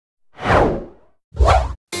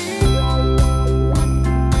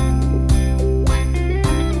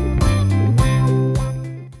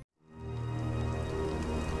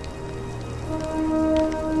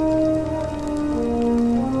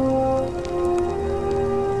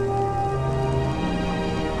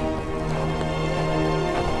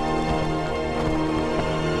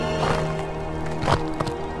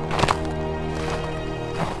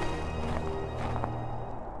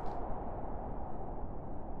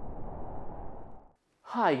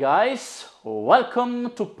Hi guys,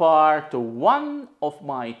 welcome to part 1 of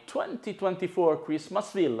my 2024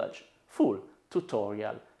 Christmas Village full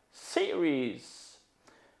tutorial series.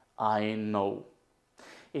 I know,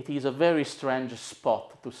 it is a very strange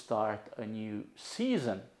spot to start a new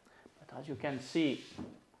season, but as you can see,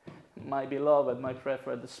 my beloved, my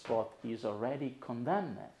preferred spot is already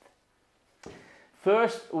condemned.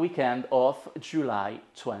 First weekend of July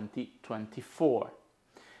 2024.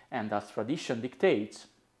 And as tradition dictates,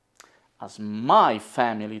 as my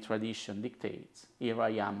family tradition dictates, here I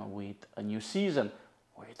am with a new season,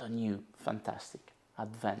 with a new fantastic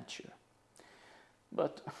adventure.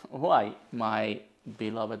 But why my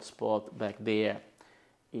beloved spot back there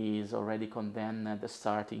is already condemned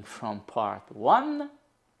starting from part 1?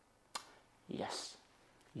 Yes,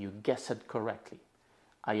 you guessed correctly.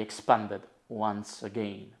 I expanded once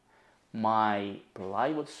again. My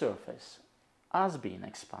plywood surface has been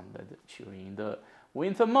expanded during the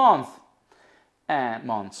winter months,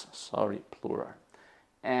 plural.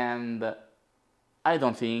 And I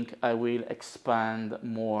don't think I will expand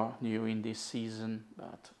more during this season,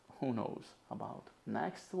 but who knows about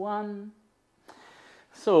next one.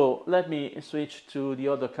 So let me switch to the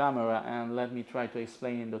other camera and let me try to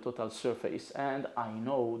explain the total surface. And I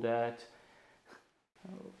know that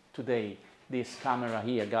today this camera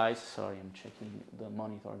here, guys, sorry, I'm checking the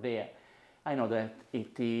monitor there. I know that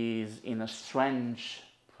it is in a strange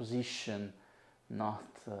position, not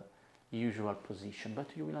usual position,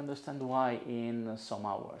 but you will understand why in some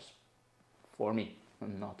hours. For me,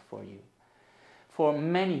 not for you. For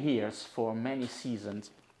many years, for many seasons,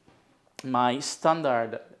 my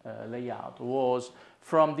standard layout was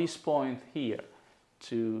from this point here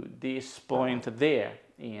to this point there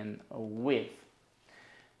in width.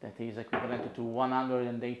 That is equivalent to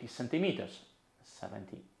 180 centimeters,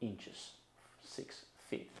 70 inches. 6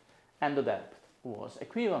 feet, and the depth was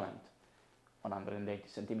equivalent 180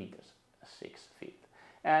 centimeters, 6 feet.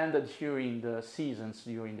 And during the seasons,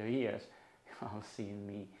 during the years, you have seen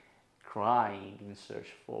me crying in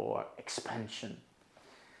search for expansion.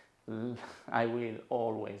 I will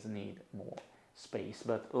always need more space,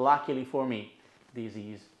 but luckily for me, this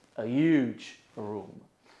is a huge room.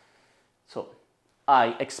 So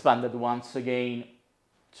I expanded once again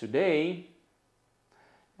today.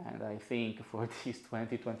 And I think for this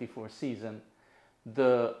 2024 season,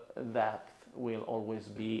 the depth will always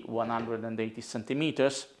be 180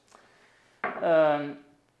 centimeters.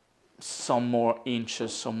 Some more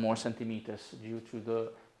inches, some more centimeters due to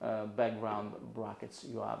the background brackets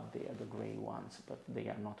you have there, the gray ones, but they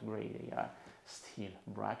are not gray, they are steel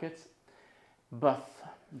brackets. But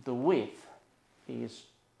the width is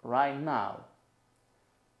right now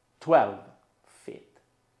 12 feet.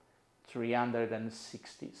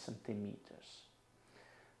 360 centimeters,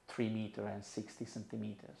 3 meters and 60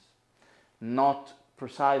 centimeters. Not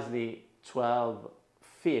precisely 12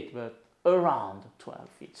 feet, but around 12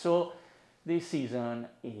 feet. So this season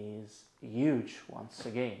is huge once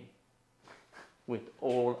again, with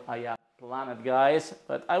all I have planned, guys,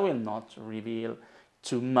 but I will not reveal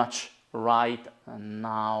too much right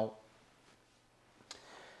now.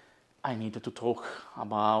 I need to talk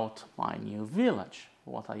about my new village.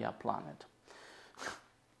 What I have planned.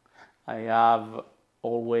 I have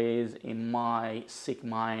always in my sick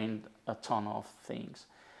mind a ton of things,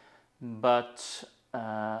 but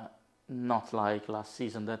not like last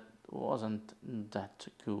season. That wasn't that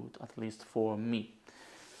good, at least for me.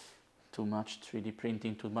 Too much 3D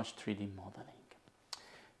printing, too much 3D modeling.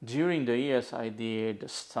 During the years I did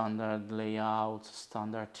standard layout,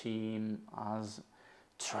 standard theme as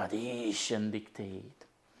tradition dictate.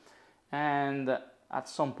 And at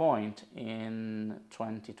some point in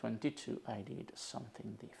 2022, I did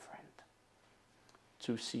something different.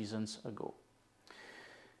 2 seasons ago.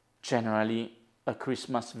 Generally, a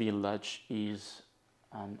Christmas village is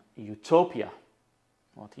an utopia.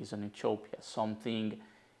 What is an utopia? Something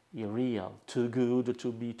irreal, too good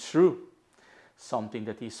to be true. Something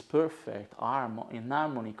that is perfect, in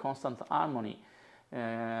harmony, constant harmony,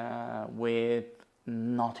 with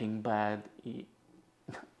nothing bad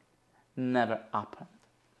never happened.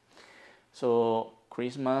 So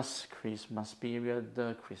Christmas period,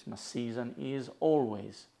 the Christmas season is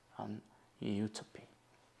always an utopia.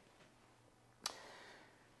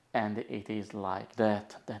 And it is like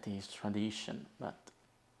that, that is tradition. But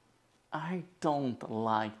I don't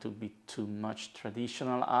like to be too much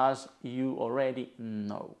traditional, as you already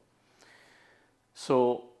know.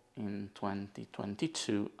 So in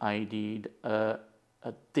 2022 I did a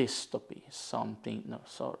dystopia,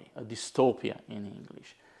 a dystopia in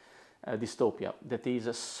English. A dystopia, that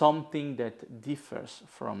is something that differs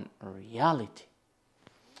from reality.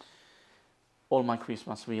 all my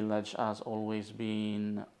Christmas village has always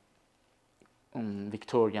been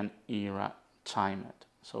Victorian era timed.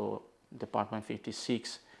 So Department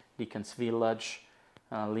 56, Dickens Village,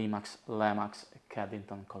 Lemax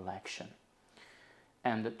Caddington Collection.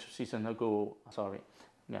 And 2 seasons ago, sorry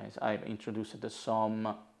guys, I've introduced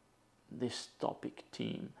some dystopic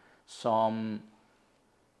theme, some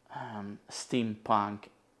steampunk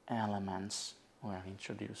elements were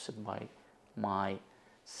introduced by my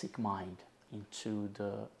sick mind into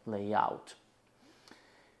the layout.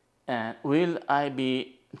 And will I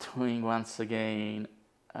be doing once again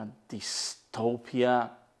a dystopia?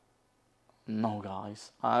 No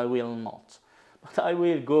guys, I will not. But I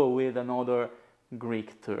will go with another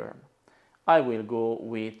Greek term. I will go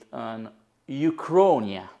with an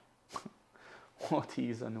Uchronia. What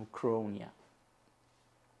is an Uchronia?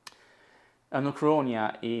 An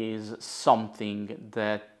Uchronia is something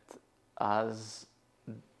that has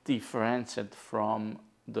differentiated from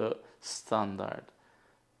the standard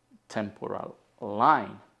temporal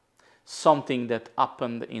line. Something that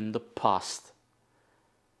happened in the past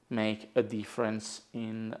make a difference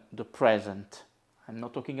in the present. I'm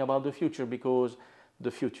not talking about the future, because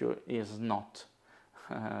the future is not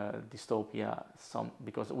dystopia,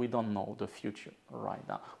 because we don't know the future right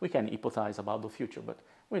now. We can hypothesize about the future, but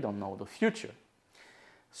we don't know the future.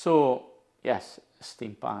 So yes,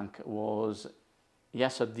 steampunk was,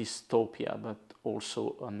 yes, a dystopia, but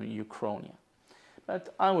also an Uchronia.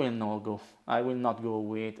 But I will not go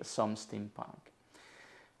with some steampunk.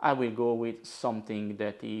 I will go with something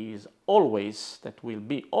that will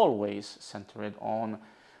be always centered on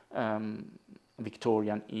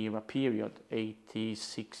Victorian era period,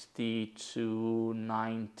 1860 to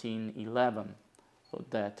 1911, so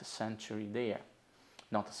that century there.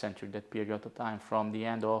 Not a century, that period of time, from the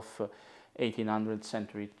end of 1800th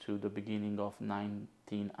century to the beginning of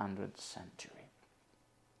 1900th century.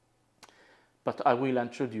 But I will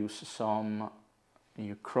introduce some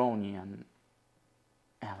Uchronian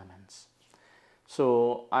elements.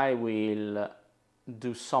 So I will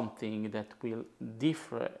do something that will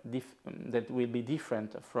be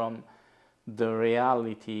different from the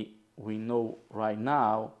reality we know right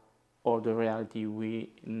now, or the reality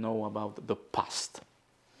we know about the past.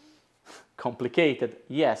 Complicated,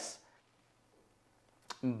 yes,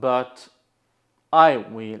 but I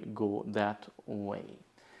will go that way.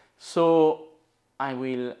 So I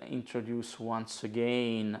will introduce once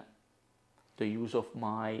again the use of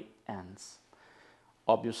my hands.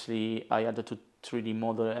 Obviously, I added to 3D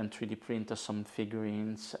model and 3D print some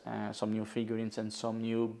figurines, some new figurines and some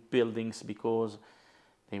new buildings, because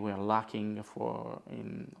they were lacking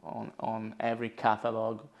on every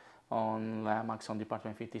catalog, on Lemax, on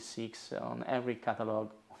Department 56, on every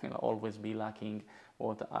catalog will always be lacking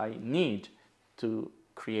what I need to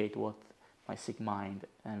create what my sick mind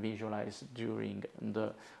visualize during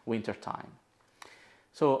the winter time.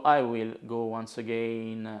 So I will go once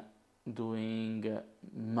again doing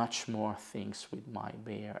much more things with my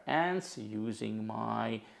bare hands, using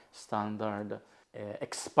my standard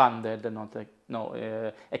extruded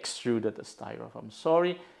styrofoam,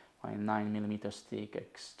 sorry, my 9mm stick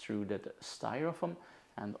extruded styrofoam,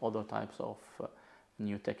 and other types of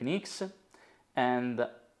new techniques. And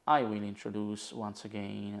I will introduce once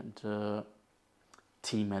again the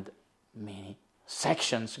themed mini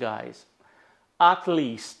sections, guys. At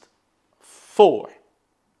least 4,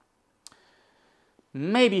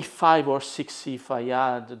 maybe 5 or 6 if I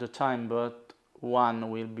add the time, but 1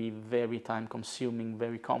 will be very time consuming,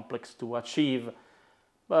 very complex to achieve,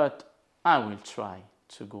 but I will try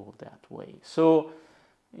to go that way. So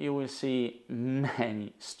you will see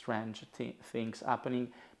many strange things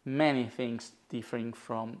happening, many things differing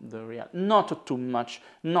from the real. Not too much,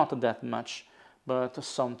 not that much, but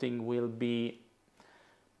something will be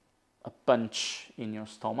a punch in your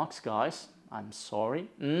stomachs, guys. I'm sorry.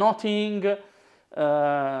 Nothing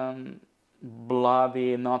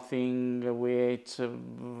bloody, nothing with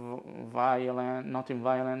violent,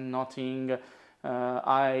 nothing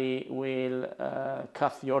I will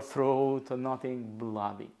cut your throat, nothing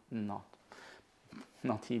bloody, not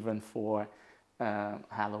even for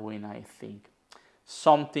Halloween, I think.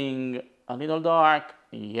 Something a little dark,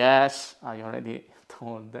 yes, I already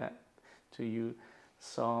told that to you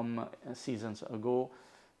some seasons ago,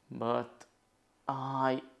 but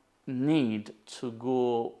I need to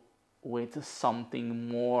go with something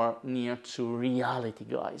more near to reality,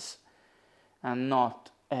 guys, and not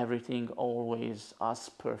everything always as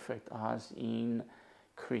perfect as in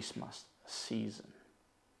Christmas season.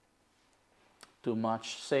 Too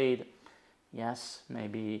much said. Yes,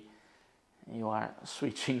 maybe you are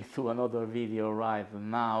switching to another video right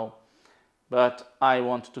now, but I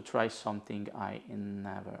want to try something I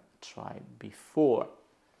never tried before.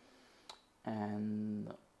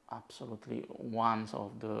 And absolutely one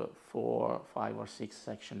of the 4, 5 or 6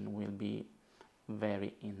 sections will be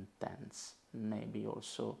very intense, maybe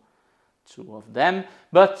also 2 of them,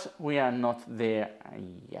 but we are not there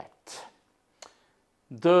yet.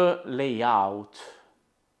 The layout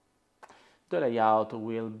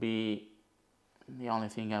will be the only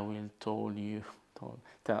thing I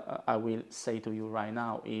will say to you right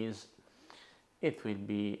now is it will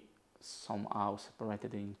be somehow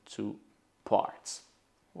separated in 2 parts.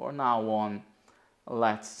 For now on,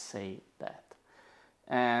 let's say that.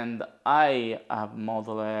 And I have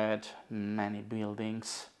modeled many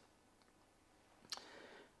buildings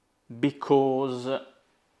because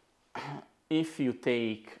if you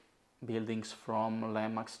take buildings from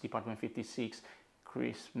Lemax Department 56,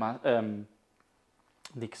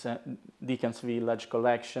 Dickens Village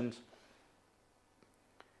collections,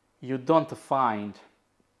 you don't find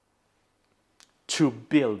 2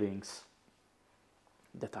 buildings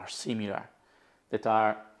that are similar, that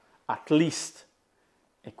are at least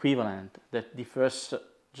equivalent, that differs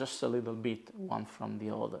just a little bit one from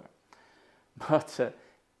the other. But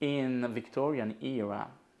in the Victorian era,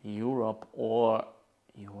 Europe or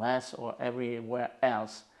US or everywhere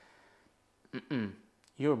else,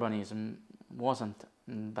 urbanism wasn't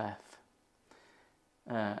that.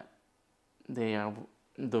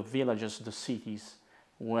 The villages, the cities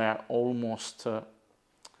were almost a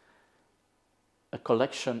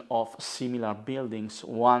collection of similar buildings,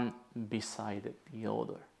 one beside the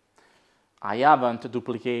other. I haven't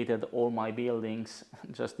duplicated all my buildings,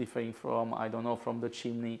 just differing from, I don't know, from the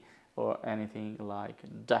chimney or anything like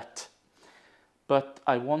that. But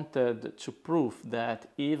I wanted to prove that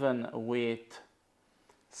even with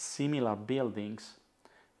similar buildings,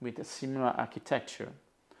 with a similar architecture,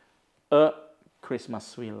 a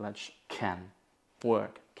Christmas village can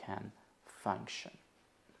work, can function.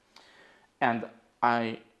 And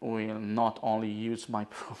I will not only use my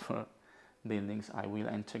proper buildings, I will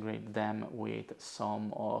integrate them with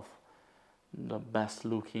some of the best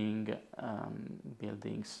looking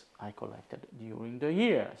buildings I collected during the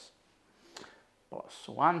years. Plus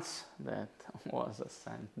once that was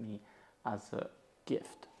sent me as a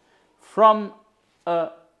gift from a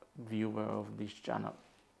viewer of this channel.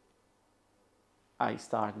 I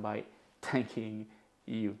start by thanking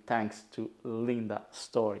you. Thanks to Linda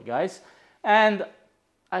Story, guys. And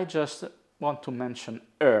I just want to mention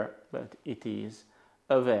her, but it is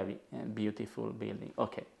a very beautiful building.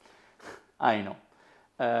 Okay, I know.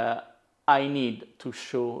 I need to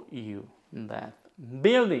show you that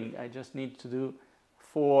building. I just need to do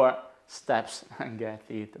 4 steps and get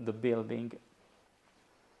it, the building.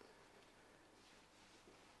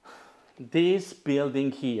 This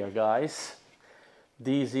building here, guys,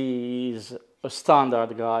 this is a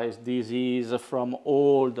standard, guys. This is from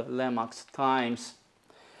old Lemax times.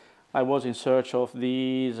 I was in search of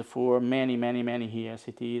these for many years.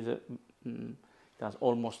 It has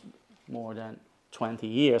almost more than 20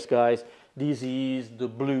 years, guys. This is the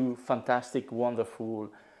blue, fantastic, wonderful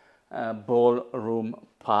ballroom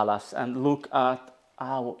palace. And look at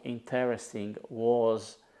how interesting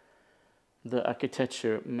was the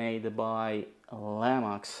architecture made by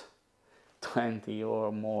Lemax 20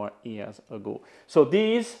 or more years ago. So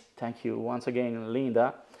this, thank you once again,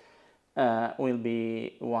 Linda, will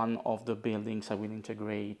be one of the buildings I will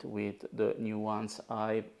integrate with the new ones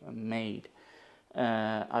I've made.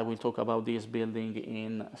 I will talk about this building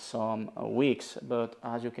in some weeks, but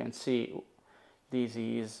as you can see, this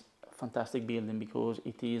is a fantastic building because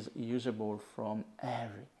it is usable from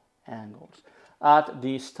every angle. At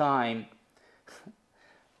this time,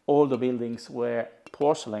 all the buildings were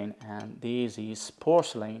porcelain, and this is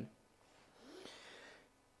porcelain,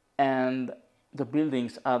 and the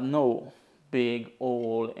buildings have no big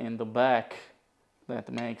hole in the back that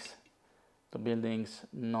makes the buildings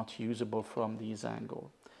not usable from this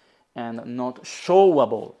angle and not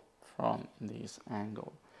showable from this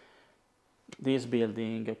angle. This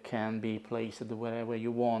building can be placed wherever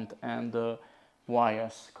you want, and the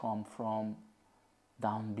wires come from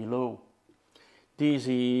down below. This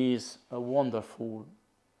is a wonderful,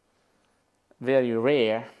 very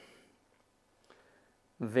rare,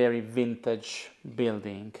 very vintage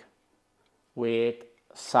building with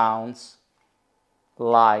sounds,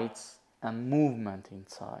 lights and movement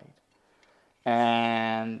inside.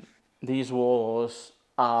 And this was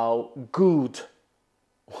how good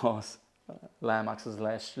was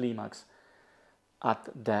Lemax at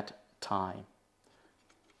that time.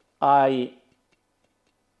 I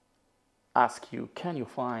ask you, can you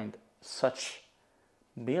find such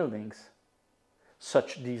buildings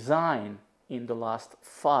such design in the last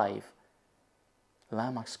 5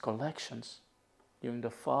 Lamax collections during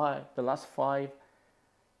the last 5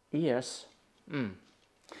 years.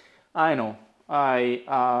 I know.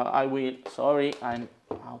 I will. Sorry, I'm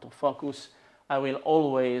out of focus. I will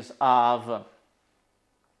always have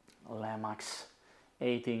Lamax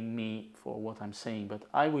hating me for what I'm saying, but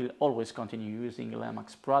I will always continue using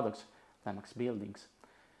Lamax products, Lamax buildings.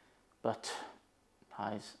 But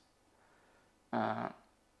guys,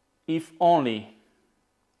 if only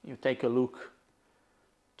you take a look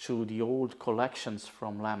to the old collections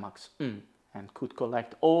from Lamax and could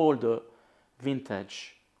collect all the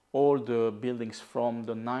vintage, all the buildings from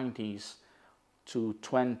the 90s to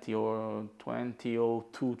 2002,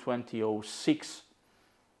 2006,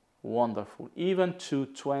 wonderful, even to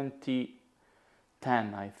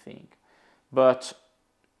 2010, I think, but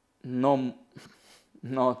no,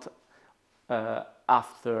 not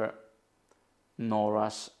after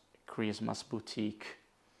Nora's Christmas boutique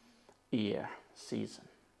season.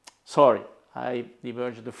 Sorry, I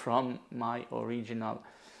diverged from my original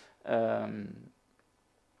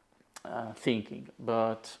thinking,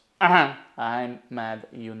 but I'm mad,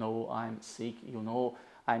 you know, I'm sick, you know,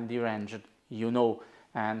 I'm deranged, you know,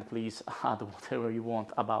 and please add whatever you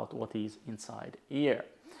want about what is inside here.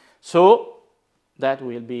 So that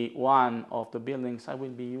will be one of the buildings I will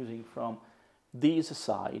be using from this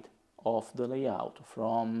side of the layout,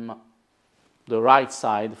 from the right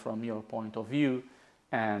side from your point of view,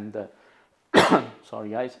 and sorry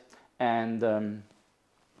guys, and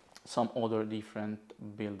some other different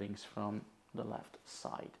buildings from the left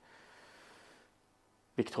side.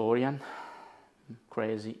 Victorian,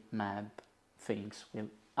 crazy, mad things will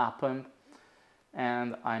happen,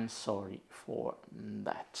 and I'm sorry for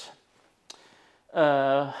that.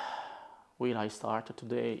 Will I start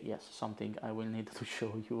today? Yes, something I will need to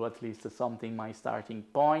show you, at least something, my starting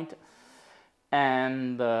point.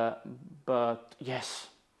 And but yes,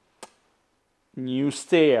 new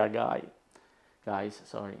stair, guys,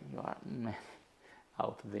 sorry, you are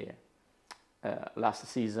out there. Last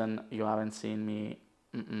season you haven't seen me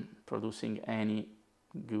producing any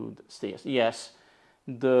good stairs. Yes,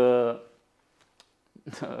 the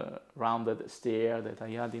rounded stair that I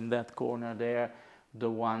had in that corner there, the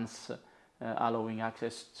ones allowing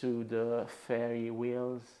access to the ferry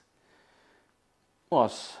wheels,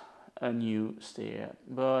 was a new stair,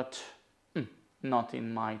 but not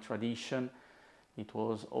in my tradition. It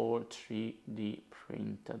was all 3D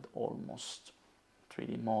printed, almost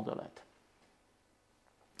 3D modeled.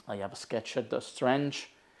 I have sketched a strange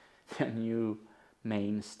new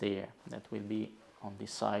main stair that will be on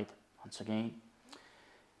this side once again,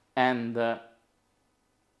 and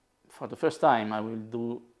for the first time I will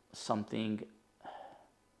do something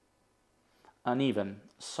uneven,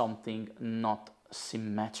 something not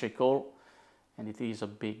symmetrical, and it is a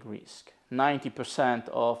big risk. 90%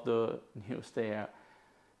 of the new stair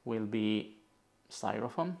will be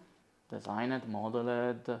styrofoam, designed,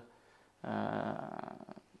 modeled,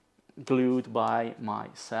 glued by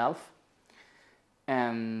myself,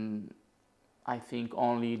 and I think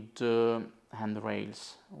only the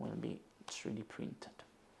handrails will be 3D printed,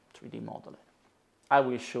 3D modeled. I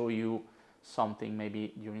will show you something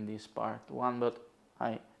maybe during this part 1, but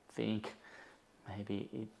I think maybe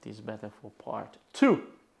it is better for part 2.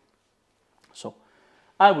 So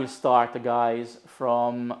I will start, guys,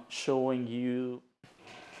 from showing you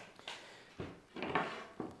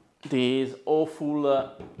these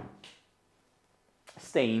awful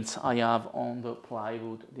stains I have on the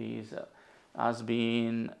plywood. This has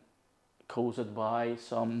been caused by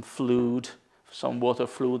some fluid, some water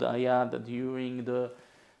fluid I had during the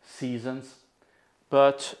seasons.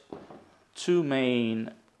 But two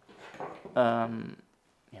main,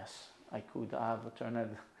 yes, I could have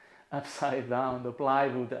turned upside down the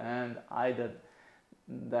plywood and hide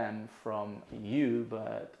them from you,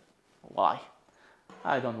 but why?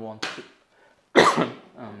 I don't want to,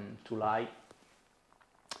 to lie.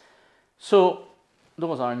 So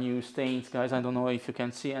those are new stains, guys. I don't know if you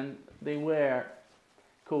can see, and they were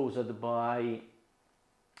caused by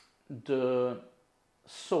the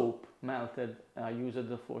soap melted I used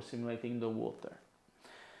for simulating the water.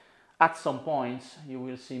 At some points you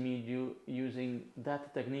will see me using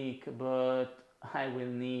that technique, but I will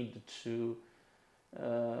need to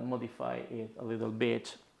modify it a little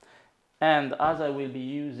bit. And as I will be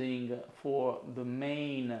using for the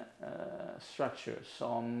main structure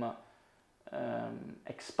some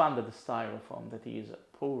expanded styrofoam that is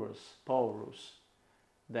porous,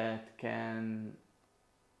 that can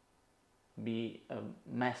be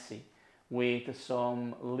messy with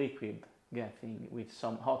some liquid, with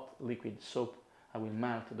some hot liquid soap I will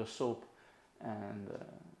melt the soap and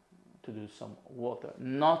to do some water.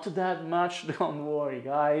 Not that much, don't worry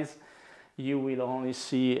guys. You will only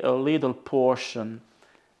see a little portion,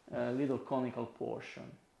 a little conical portion.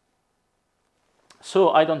 So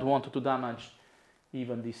I don't want to damage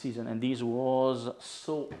even this season, and this was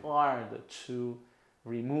so hard to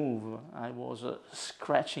remove. I was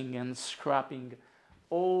scratching and scraping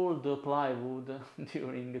all the plywood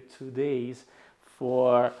during 2 days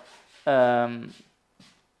for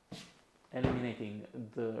eliminating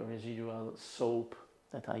the residual soap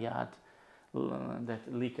that I had that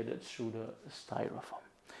leaked through the styrofoam.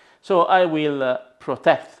 So I will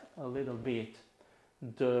protect a little bit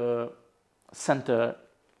the center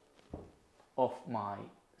of my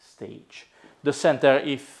stage. The center,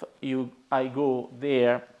 if I go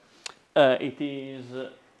there, it is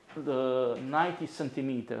the 90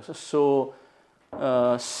 centimeters, so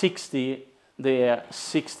 60 there,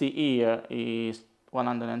 60 here is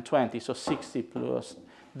 120, so 60 plus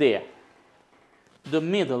there. The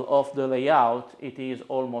middle of the layout, it is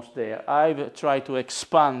almost there. I've tried to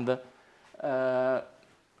expand,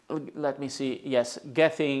 let me see, yes,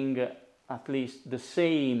 getting at least the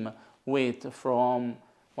same width from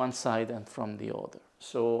one side and from the other.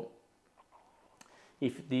 So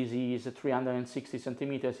if this is 360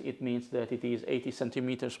 centimeters, it means that it is 80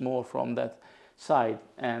 centimeters more from that side,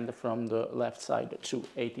 and from the left side to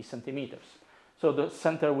 80 centimeters. So the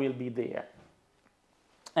center will be there.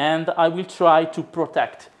 And I will try to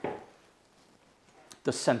protect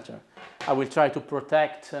the center. I will try to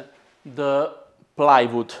protect the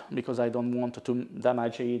plywood because I don't want to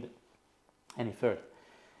damage it any further.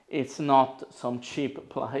 It's not some cheap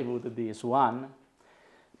plywood, this one,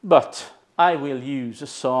 but I will use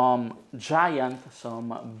some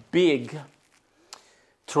big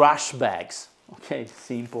trash bags. Okay,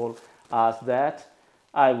 simple as that.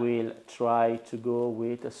 I will try to go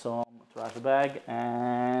with some trash bag,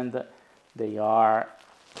 and they are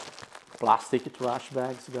plastic trash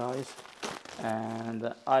bags, guys.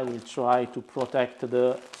 And I will try to protect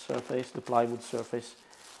the surface, the plywood surface,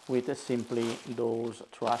 with simply those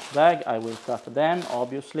trash bags. I will cut them,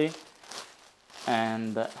 obviously,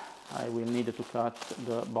 and I will need to cut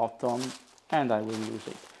the bottom, and I will use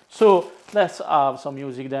it. So let's have some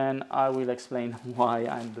music, then I will explain why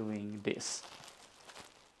I'm doing this.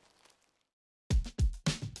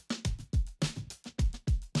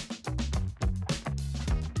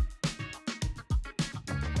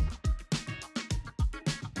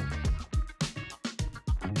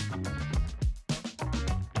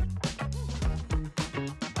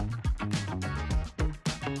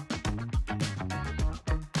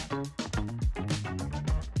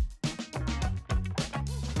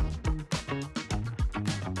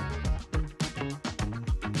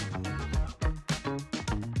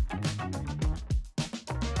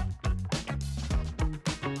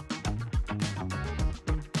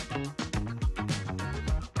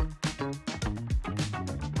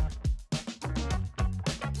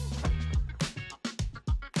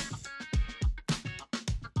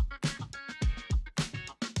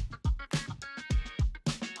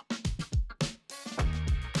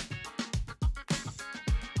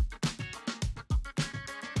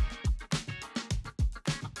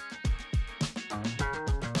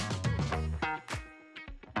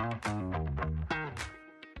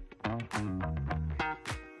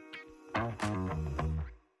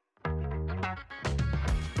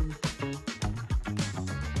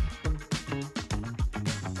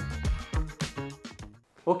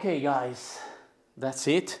 Okay guys, that's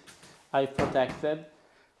it. I protected,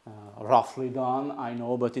 roughly done, I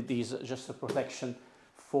know, but it is just a protection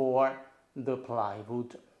for the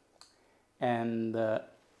plywood. And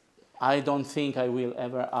I don't think I will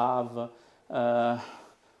ever have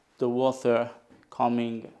the water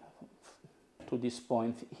coming to this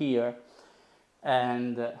point here,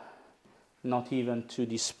 and not even to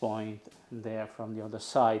this point there from the other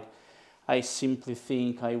side. I simply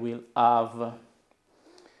think I will have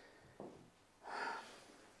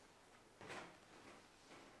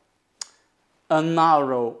a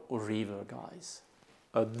narrow river, guys.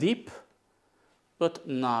 A deep but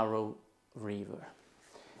narrow river.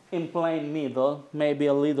 In plain middle, maybe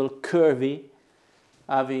a little curvy,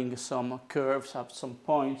 having some curves, have some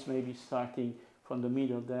points, maybe starting from the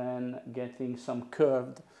middle, then getting some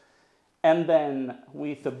curved. And then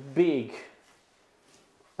with a big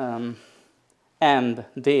end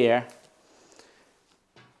there,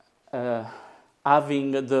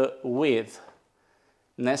 having the width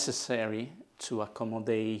necessary to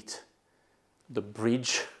accommodate the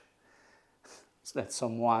bridge that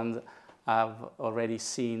someone have already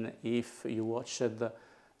seen if you watched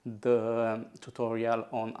the tutorial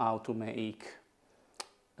on how to make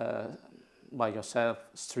by yourself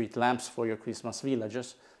street lamps for your Christmas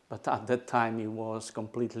villages, but at that time it was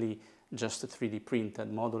completely just 3D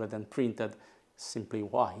printed, modeled and printed, simply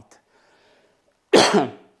white.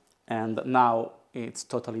 And now it's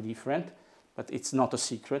totally different, but it's not a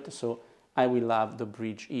secret, so I will have the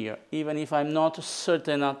bridge here, even if I'm not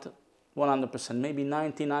certain at 100%, maybe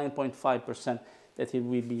 99.5% that it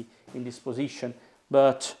will be in this position,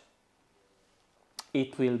 but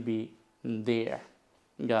it will be there,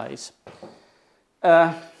 guys.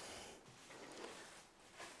 I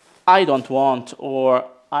don't want, or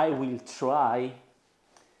I will try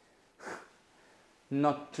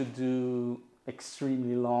not to do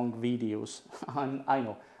extremely long videos. I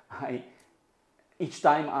know, each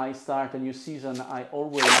time I start a new season, I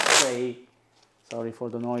always say, sorry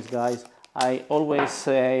for the noise, guys, I always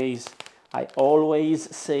say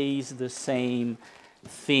the same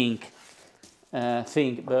thing,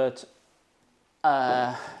 but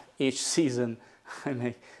each season I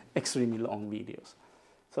make extremely long videos.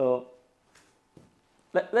 So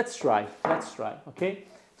let's try, okay?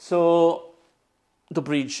 So the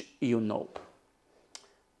bridge, you know,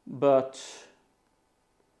 but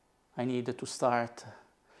I need to start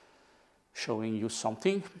showing you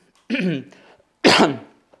something.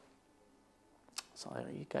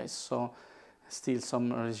 Sorry guys, so still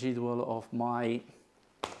some residual of my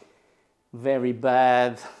very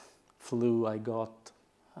bad flu I got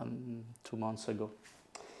 2 months ago.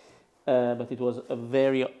 But it was a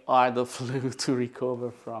very hard flu to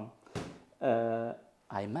recover from.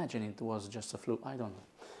 I imagine it was just a flu, I don't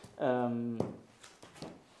know.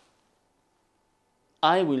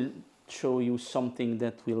 I will show you something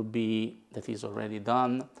that is already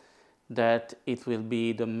done, that it will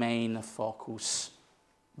be the main focus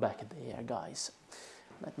back there, guys.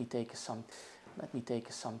 Let me take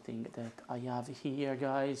something that I have here,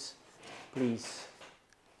 guys. Please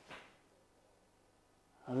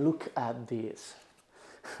look at this.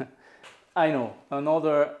 I know,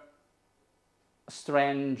 another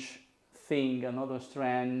strange thing, another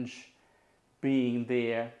strange being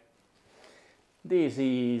there. This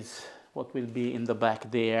is what will be in the back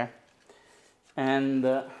there, and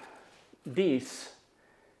this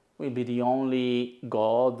will be the only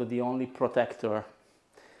god, the only protector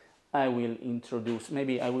I will introduce.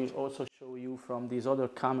 Maybe I will also show you from this other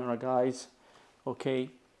camera, guys, okay?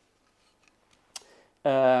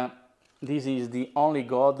 This is the only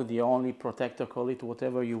god, the only protector, call it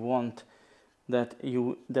whatever you want, that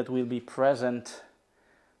will be present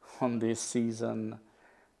on this season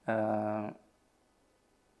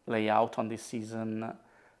layout, on this season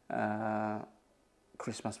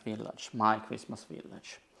Christmas village, my Christmas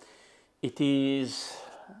village. It is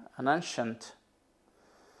an ancient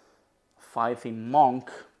fighting monk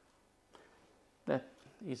that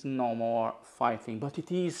is no more fighting, but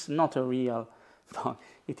it is not a real monk.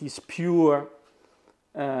 It is pure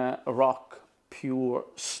rock, pure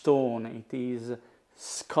stone. It is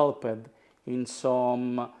sculpted in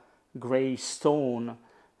some gray stone,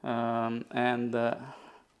 and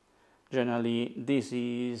generally this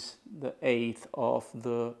is the height of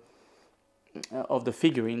the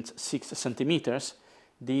figurines, 6 centimeters.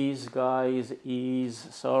 This, guys, is,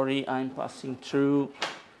 sorry, I'm passing through,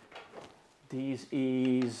 this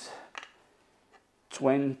is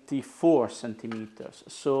 24 centimeters.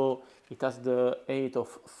 So it has the height of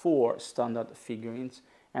 4 standard figurines,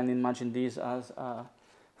 and imagine this as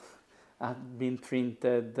been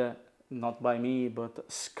printed not by me,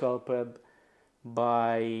 but sculpted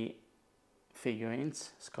by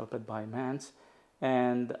figurines, sculpted by hands.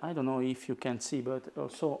 And I don't know if you can see, but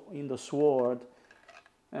also in the sword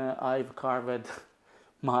I've carved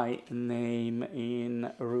my name in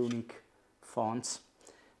runic fonts,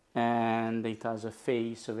 and it has a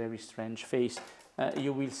face, a very strange face.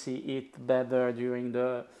 You will see it better during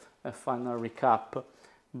the final recap,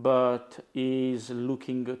 but is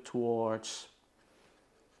looking towards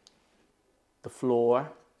the floor,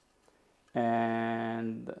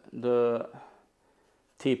 and the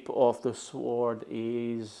tip of the sword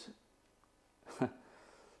is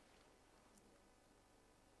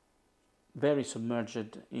very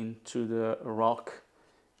submerged into the rock.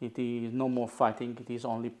 It is no more fighting, it is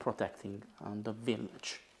only protecting the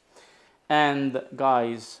village. And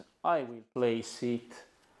guys, I will place it,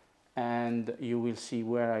 and you will see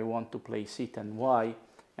where I want to place it and why,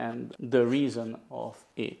 and the reason of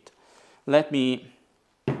it. Let me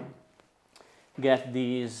get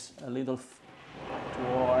these a little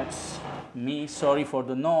towards me. Sorry for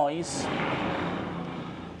the noise.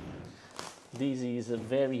 This is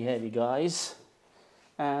very heavy, guys.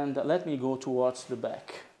 And let me go towards the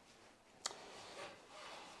back.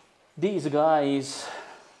 These guys,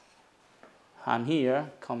 I'm here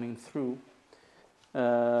coming through.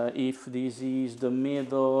 If this is the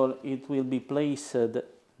middle, it will be placed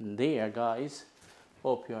there, guys.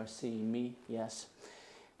 Hope you are seeing me, yes.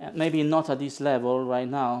 Maybe not at this level right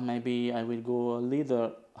now, maybe I will go a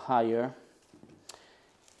little higher.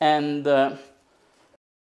 And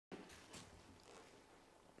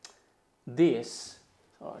this,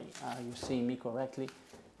 sorry, are you seeing me correctly?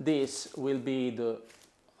 This will be the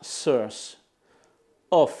source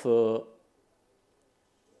of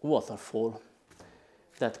waterfall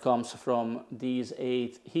that comes from these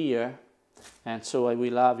 8 here, and so I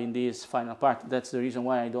will have in this final part. That's the reason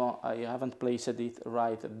why I haven't placed it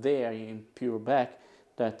right there in pure back,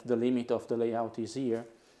 that the limit of the layout is here.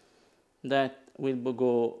 That will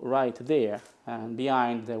go right there, and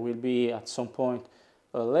behind there will be at some point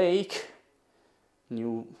a lake,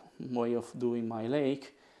 new way of doing my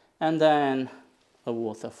lake, and then a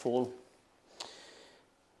waterfall.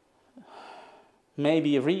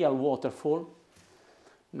 Maybe a real waterfall,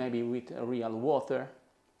 maybe with real water.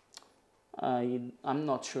 I'm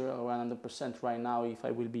not sure 100% right now if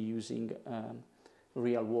I will be using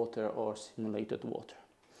real water or simulated water.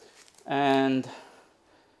 And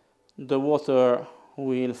the water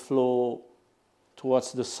will flow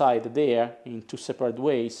towards the side there in 2 separate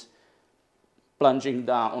ways, plunging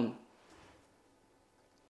down.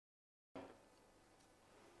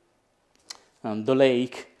 And the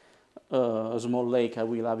lake, a small lake I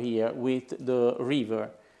will have here, with the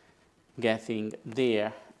river getting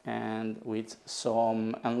there and with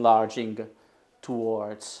some enlarging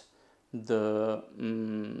towards the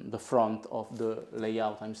front of the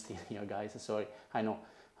layout. I'm still here, guys, sorry, I know.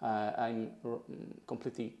 I'm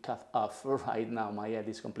completely cut off right now, my head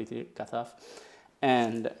is completely cut off.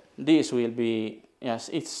 And this will be, yes,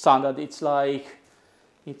 it's standard, it's like,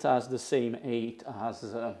 it has the same height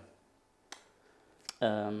as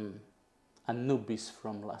Anubis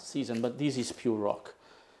from last season, but this is pure rock.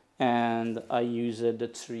 And I used the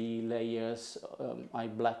 3 layers, I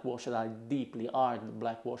blackwashed it, I deeply hard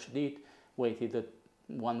blackwashed it, waited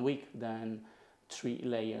 1 week, then 3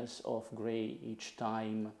 layers of gray each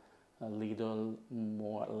time, a little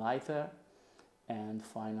more lighter, and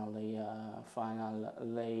final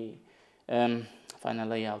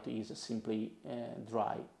layout is simply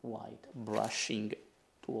dry white, brushing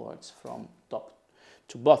towards from top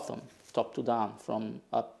to bottom, top to down, from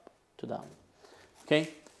up to down. Okay,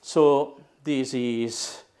 so this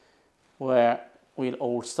is where we'll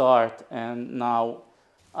all start, and now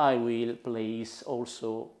I will place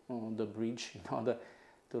also the bridge in order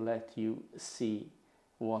to let you see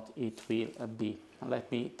what it will be.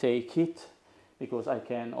 Let me take it, because I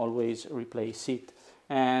can always replace it,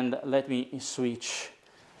 and let me switch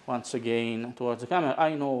once again towards the camera.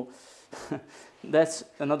 I know that's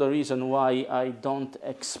another reason why I don't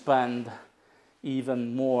expand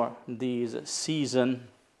even more this season.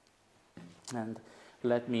 And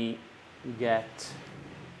let me get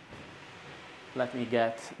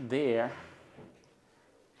there.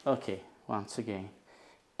 Okay, once again,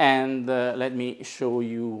 and let me show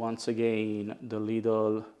you once again the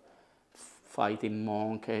little fighting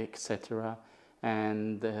monk, etc.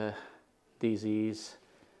 And this is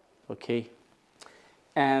okay,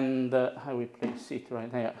 and I will place it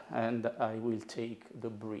right there, and I will take the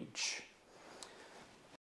bridge.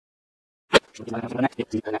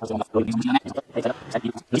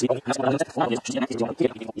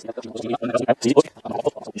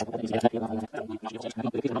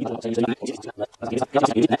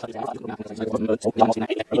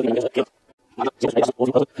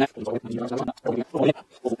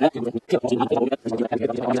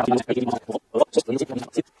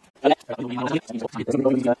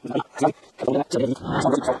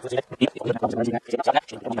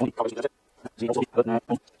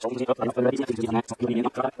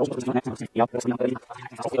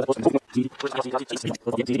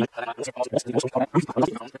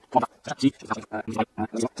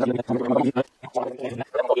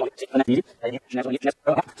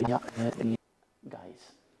 Guys,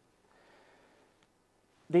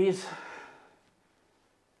 this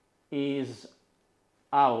is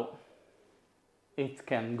how it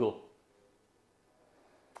can go.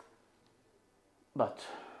 But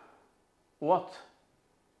what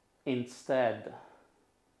instead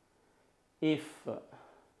if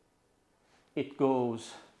it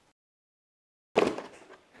goes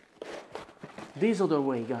this other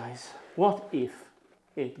way, guys? What if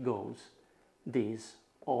it goes this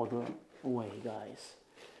other way, guys?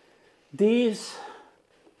 This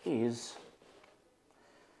is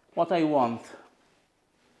what I want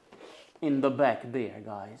in the back there,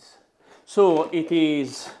 guys. So it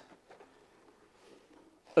is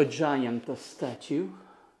a giant statue.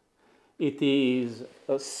 It is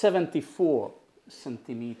a 74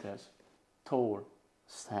 centimeters tall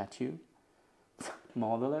statue,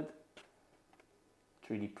 modeled,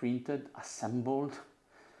 3D printed, assembled.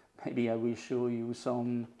 Maybe I will show you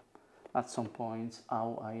at some points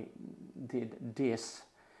how I did this.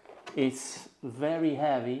 It's very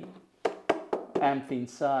heavy, empty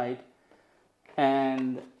inside,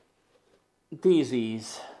 and this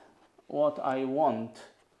is what I want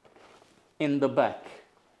in the back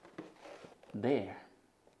there.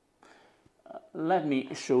 Let me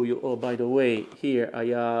show you. Oh, by the way, here I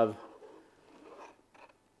have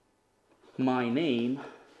my name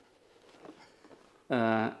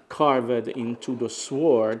carved into the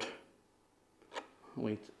sword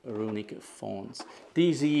with runic fonts.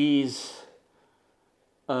 This is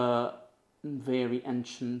a very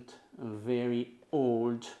ancient, very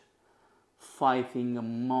old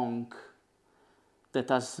fighting monk that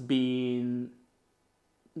has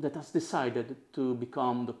decided to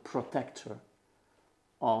become the protector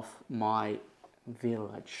of my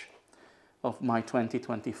village, of my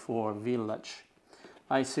 2024 village.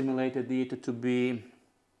 I simulated it to be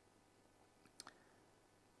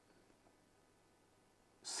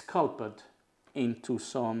sculpted into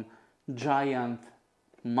some giant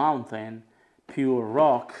mountain, pure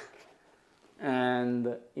rock,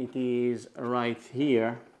 and it is right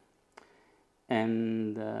here.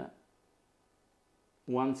 And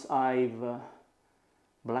once I've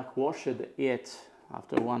blackwashed it,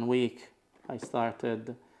 after 1 week, I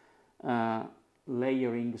started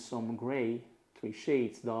layering some gray, 3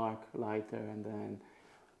 shades, dark, lighter, and then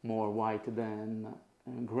more white than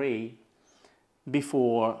gray,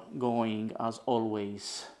 before going, as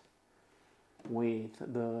always, with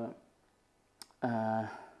the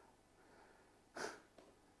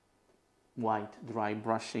white dry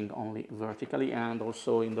brushing only vertically, and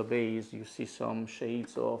also in the base you see some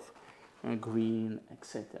shades of green,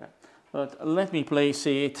 etc. But let me place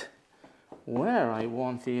it where I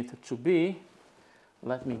want it to be.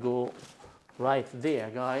 Let me go right there,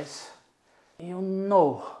 guys. You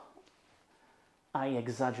know I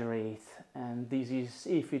exaggerate, and this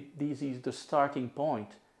is the starting point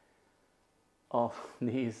of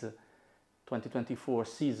this 2024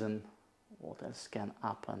 season. What else can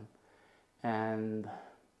happen? And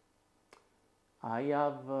I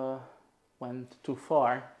have went too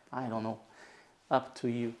far. I don't know. Up to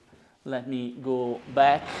you. Let me go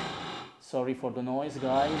back. Sorry for the noise,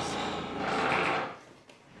 guys.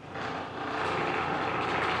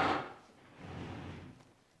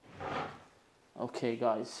 Okay,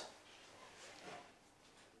 guys.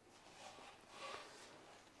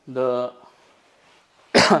 The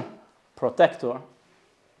protector,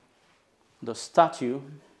 the statue,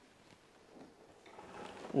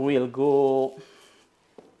 will go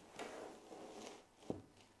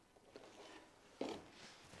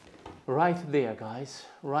right there, guys,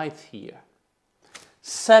 right here.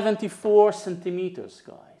 74 centimeters,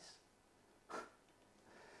 guys.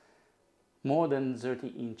 More than 30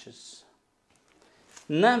 inches.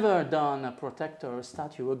 Never done a protector, a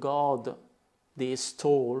statue, a god this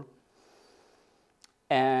tall.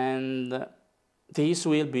 And this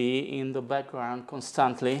will be in the background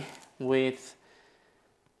constantly with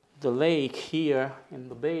the lake here in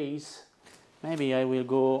the base. Maybe I will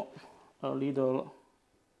go a little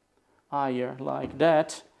higher like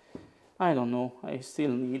that. I don't know, I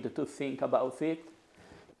still need to think about it,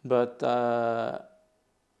 but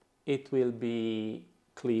it will be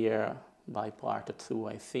clear by part 2,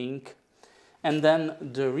 I think. And then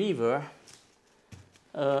the river,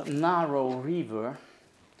 a narrow river,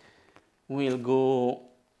 will go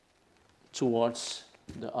towards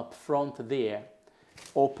the up front there,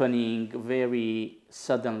 opening very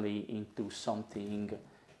suddenly into something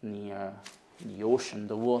near the ocean,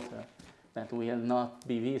 the water, that will not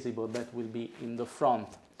be visible, that will be in the front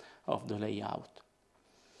of the layout.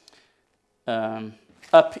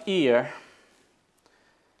 Up here,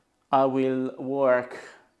 I will work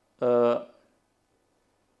a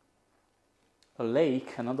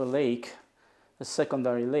lake, another lake, a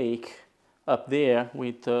secondary lake up there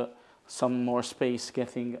with some more space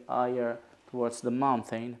getting higher towards the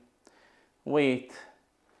mountain, with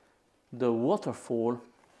the waterfall,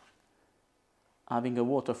 having a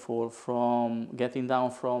waterfall from getting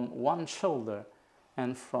down from one shoulder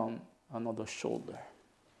and from another shoulder.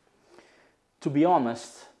 To be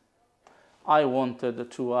honest, I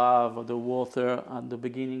wanted to have the water at the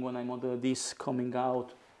beginning when I modeled this coming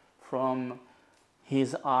out from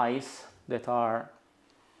his eyes that are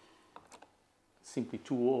simply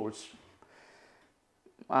 2 holes,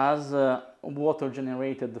 as water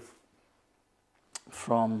generated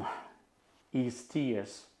from his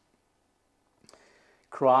tears,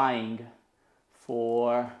 crying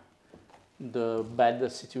for the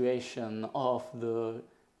bad situation of the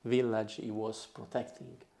village he was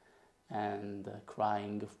protecting, and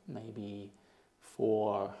crying maybe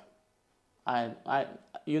for,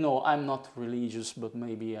 you know, I'm not religious, but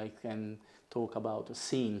maybe I can talk about the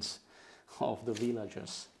sins of the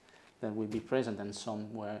villagers that will be present, and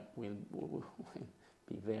somewhere will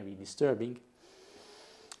be very disturbing.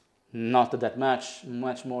 Not that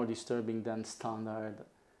much more disturbing than standard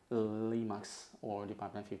Limax or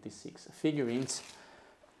Department 56 figurines.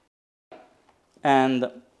 And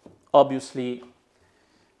obviously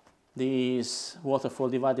this waterfall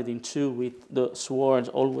divided in two with the swords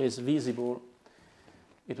always visible,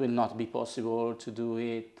 it will not be possible to do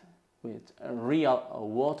it with real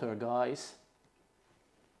water, guys,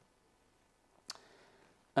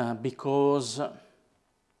 because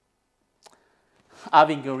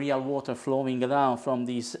having a real water flowing down from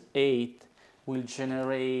these 8 will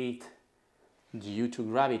generate, due to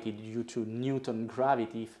gravity, due to Newton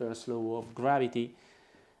gravity, first law of gravity,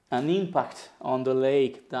 an impact on the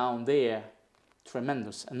lake down there,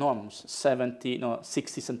 tremendous, enormous,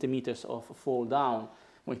 60 centimeters of fall down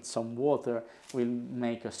with some water will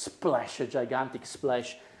make a splash, a gigantic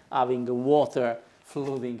splash, having the water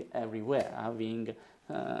flooding everywhere, having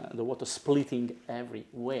the water splitting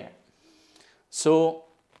everywhere. So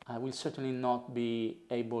I will certainly not be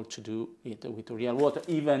able to do it with real water,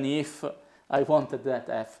 even if I wanted that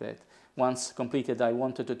effort. Once completed, I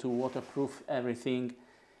wanted to waterproof everything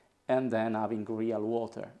and then having real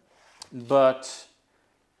water. But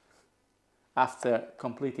after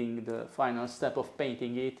completing the final step of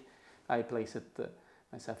painting it, I placed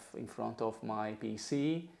myself in front of my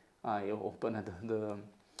PC. I opened the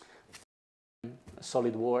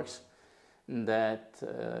SolidWorks, that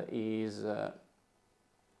is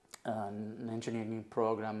an engineering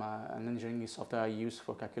program, an engineering software I use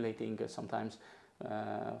for calculating sometimes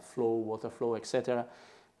flow, water flow, etc.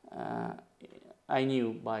 I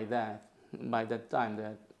knew by that time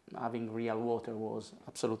that having real water was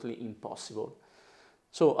absolutely impossible.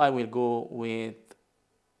 So I will go with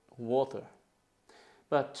water.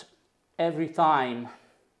 But every time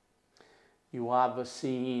you have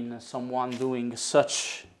seen someone doing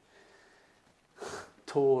such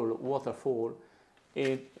tall waterfall,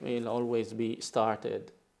 it will always be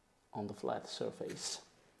started on the flat surface.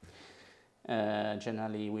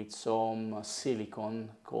 Generally with some silicone,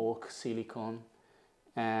 caulk silicone,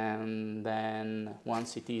 and then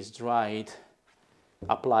once it is dried,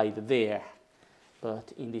 applied there.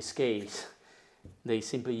 But in this case, they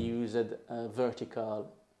simply used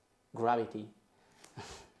vertical gravity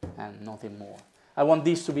and nothing more. I want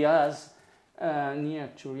this to be as near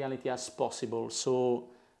to reality as possible, so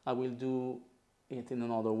I will do it in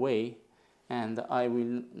another way, and I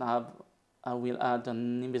will add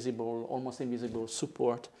an invisible, almost invisible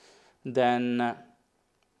support. Then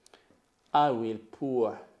I will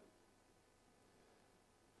pour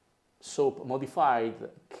soap,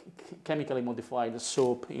 chemically modified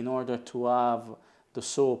soap, in order to have the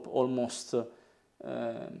soap almost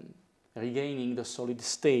regaining the solid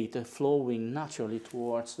state, flowing naturally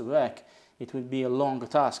towards the back. It will be a long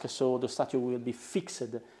task, so the statue will be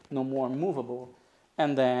fixed, no more movable,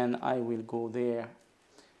 and then I will go there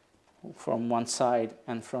from one side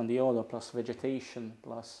and from the other, plus vegetation,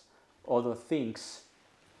 plus other things.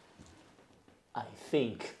 I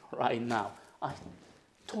think right now, I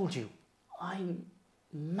told you, I'm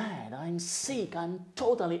mad, I'm sick, I'm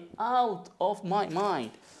totally out of my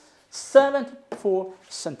mind. 74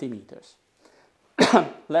 centimeters.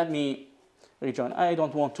 Let me rejoin. I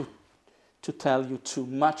don't want to tell you too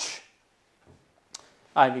much.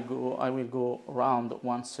 I will go around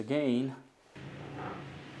once again.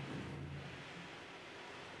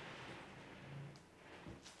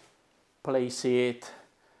 Place it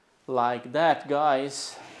like that,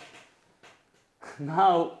 guys.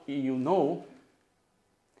 Now you know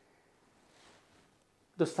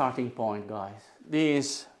the starting point, guys.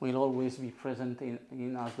 This will always be present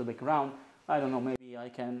in as the background. I don't know, maybe I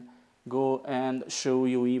can go and show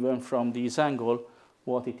you even from this angle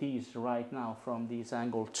what it is right now from this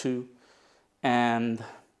angle too. And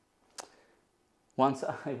once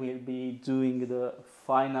I will be doing the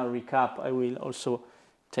final recap, I will also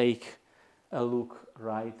take a look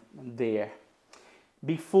right there.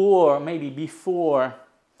 Before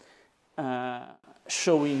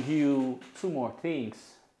showing you two more things,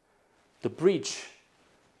 the bridge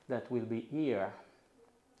that will be here,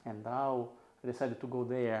 and now I decided to go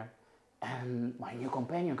there, and my new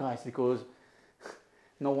companion, guys, because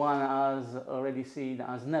no one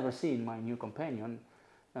has never seen my new companion.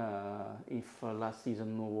 If last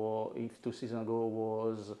season if 2 seasons ago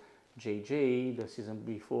was JJ, the season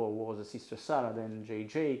before was Sister Sarah, then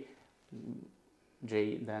JJ,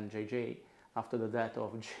 then JJ. After the death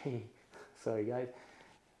of Jay, sorry guys,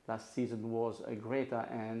 last season was Greta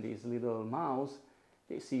and his little mouse.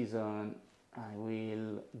 This season I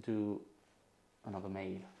will do another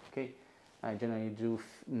male, okay? I generally do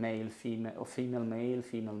male, female, or female,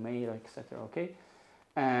 male, etc. Okay,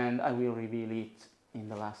 and I will reveal it in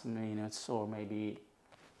the last minutes or maybe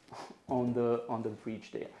on the bridge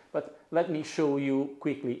there. But let me show you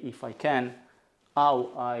quickly, if I can, how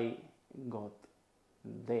I got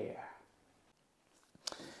there.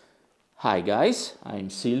 Hi guys, I'm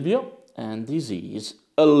Silvio, and this is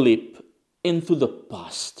a leap into the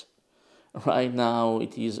past. Right now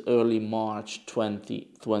it is early March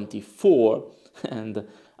 2024 and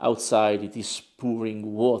outside it is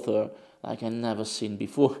pouring water like I've never seen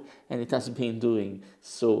before, and it has been doing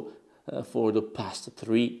so for the past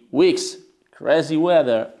 3 weeks. Crazy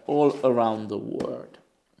weather all around the world.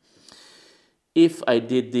 If I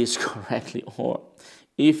did this correctly, or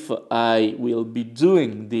if I will be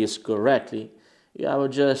doing this correctly, you have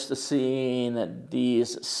just seen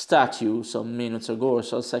this statue some minutes ago or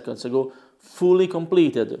some seconds ago, fully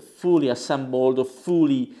completed, fully assembled,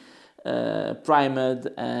 fully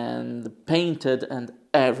primed and painted and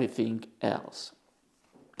everything else.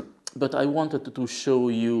 But I wanted to show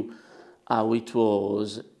you how it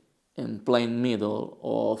was in plain middle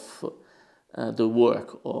of the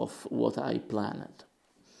work of what I planned.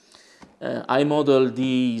 I modeled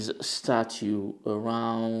this statue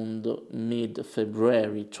around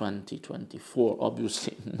mid-February 2024,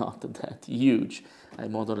 obviously not that huge. I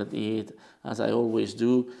modeled it, as I always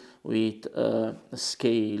do, with a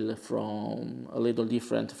scale from a little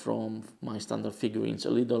different from my standard figurines,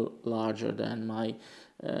 a little larger than my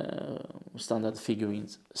standard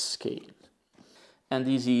figurines scale. And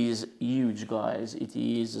this is huge, guys. It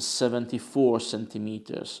is 74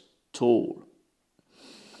 centimeters tall.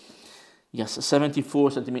 Yes,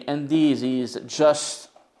 74 centimeters, and this is just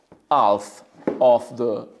half of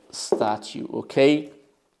the statue, okay?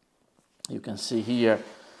 You can see here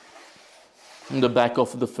in the back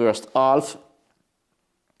of the first half,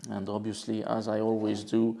 and obviously, as I always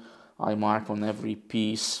do, I mark on every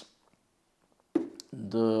piece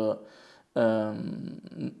the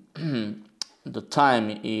the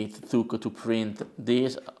time it took to print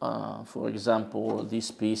this. For example,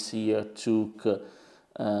 this piece here took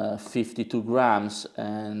 52 grams,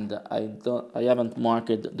 and I haven't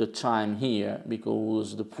marked the time here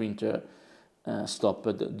because the printer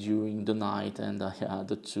stopped during the night and I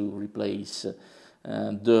had to replace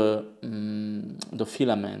the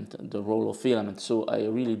filament, the roll of filament, so I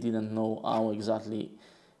really didn't know how exactly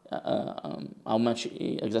how much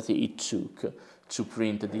exactly it took to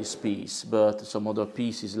print this piece. But some other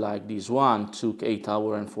pieces like this one took 8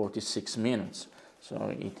 hours and 46 minutes.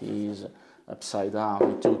 Sorry, it is upside down.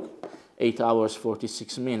 It took 8 hours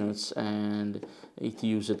 46 minutes and it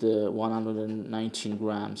used 119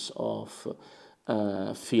 grams of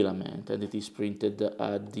filament, and it is printed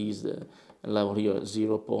at this level here,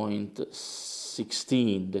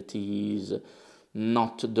 0.16. that is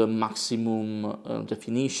not the maximum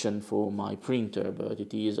definition for my printer, but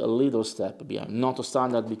it is a little step behind. Not a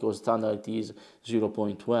standard, because standard is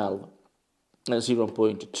 0.12,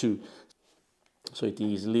 0.2. So it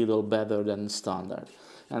is little better than standard.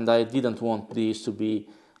 And I didn't want this to be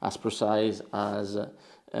as precise as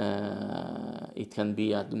it can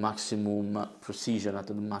be at the maximum precision, at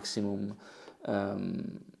the maximum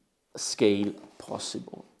scale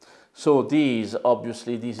possible. So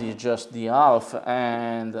obviously this is just the half,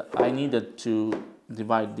 and I needed to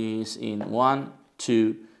divide this in 1,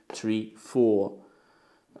 2, 3, 4,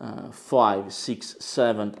 5, 6,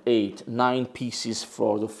 7, 8, 9 pieces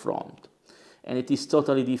for the front. And it is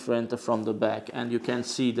totally different from the back, and you can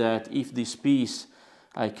see that if this piece,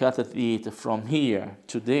 I cut it from here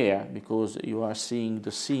to there, because you are seeing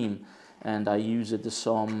the seam, and I used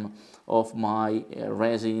some of my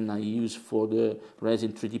resin I use for the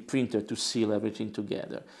resin 3D printer to seal everything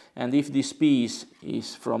together. And if this piece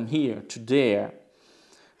is from here to there,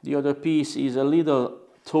 the other piece is a little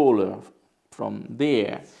taller from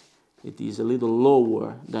there. It is a little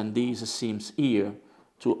lower than these seams here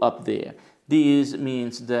to up there. This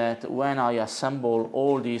means that when I assemble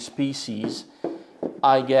all these pieces,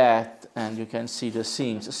 I get, and you can see the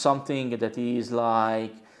seams, something that is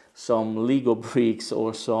like some Lego bricks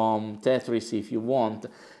or some Tetris if you want,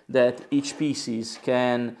 that each pieces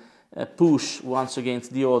can push once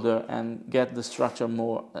against the other and get the structure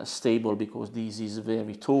more stable, because this is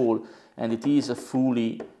very tall and it is a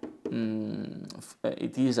fully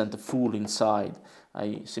it isn't full inside.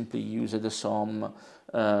 I simply used some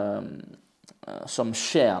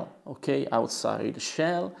shell, okay, outside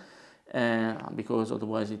shell, because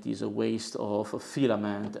otherwise it is a waste of a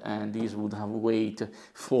filament, and this would have weight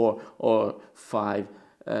 4 or 5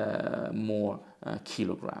 more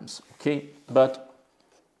kilograms, okay. But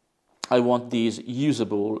I want this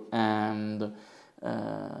usable and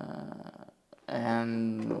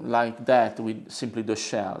like that, with simply the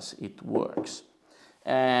shells it works.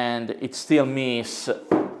 And it still miss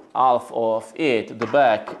half of it, the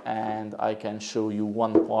back, and I can show you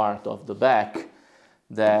one part of the back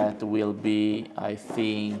that will be, I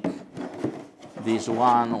think, this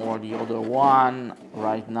one or the other one.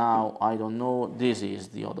 Right now I don't know, this is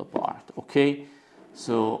the other part, okay.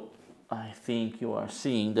 So I think you are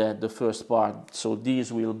seeing that the first part, so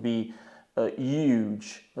this will be a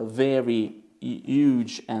huge, a very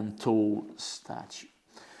huge and tall statue.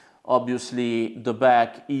 Obviously the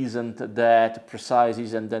back isn't that precise,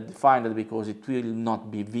 isn't that defined, because it will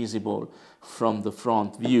not be visible from the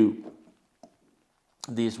front view.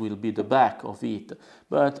 This will be the back of it,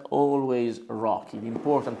 but always rocky. The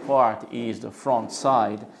important part is the front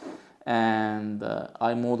side, and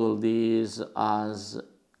I model this as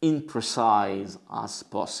imprecise as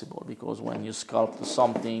possible, because when you sculpt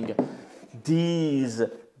something this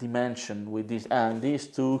dimension with this, and this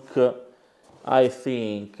took I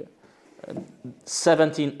think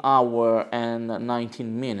 17 hours and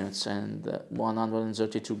 19 minutes and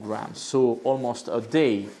 132 grams, so almost a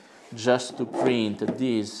day just to print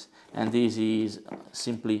this. And this is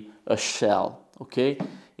simply a shell, okay.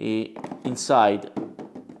 Inside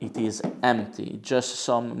it is empty, just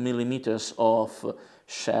some millimeters of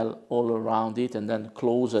shell all around it, and then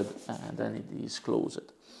closed, and then it is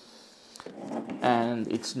closed, and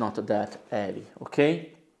it's not that heavy,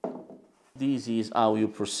 okay. This is how you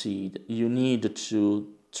proceed. You need to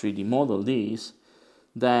 3D model this,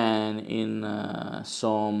 then in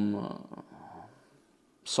some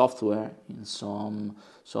software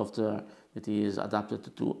that is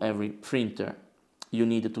adapted to every printer, you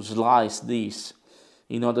need to slice this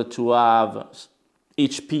in order to have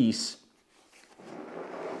each piece,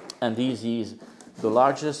 and this is the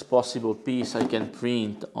largest possible piece I can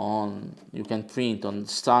print on. You can print on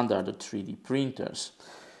standard 3D printers.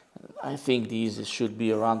 I think this should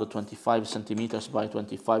be around 25 centimeters by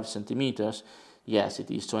 25 centimeters. Yes,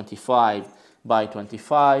 it is 25 by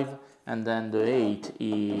 25, and then the height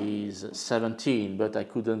is 17, but I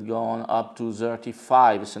couldn't go on up to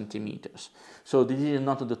 35 centimeters. So this is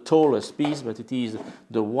not the tallest piece, but it is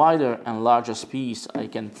the wider and largest piece I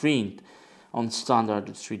can print on standard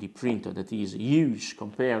 3D printer. That is huge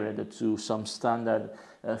compared to some standard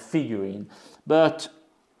figurine, but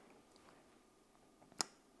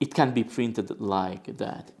it can be printed like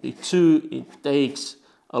that. It takes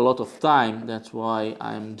a lot of time. That's why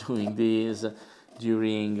I'm doing this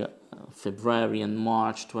during February and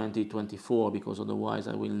March 2024, because otherwise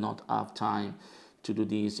I will not have time to do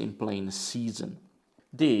this in plain season.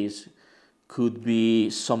 This could be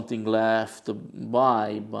something left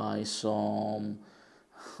by some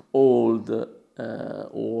old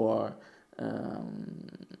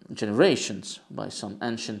generations, by some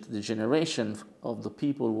ancient generation of the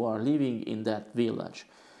people who are living in that village.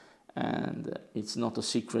 And it's not a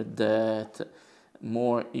secret that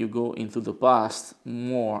more you go into the past,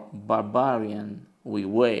 more barbarian we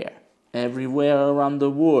were. Everywhere around the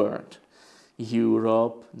world,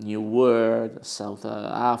 Europe, New World, South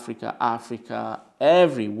Africa, Africa,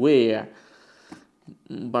 everywhere,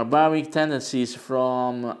 barbaric tendencies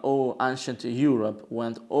from ancient Europe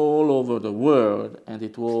went all over the world, and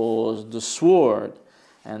it was the sword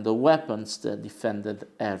and the weapons that defended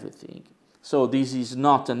everything. So this is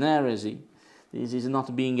not an heresy. This is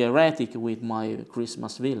not being heretic with my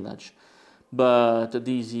Christmas village, but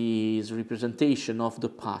this is representation of the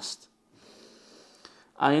past.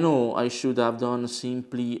 I know I should have done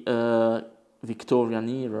simply a Victorian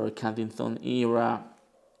era, Kensington era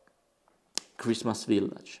Christmas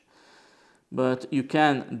village, but you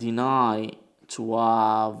can deny to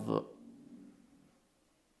have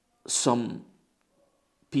some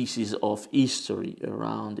pieces of history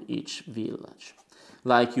around each village,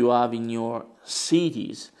 like you have in your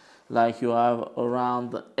cities, like you have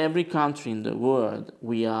around every country in the world.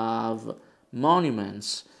 We have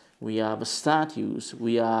monuments, we have statues,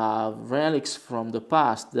 we have relics from the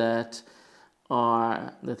past that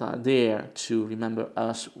are there to remember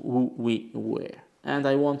us who we were. And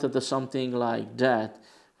I wanted something like that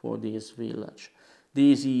for this village.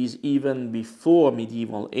 This is even before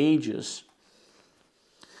medieval ages,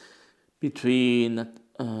 between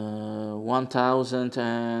 1000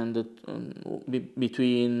 and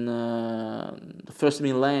between the first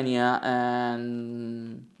millennia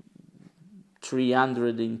and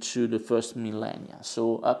 300 into the first millennia,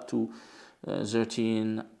 so up to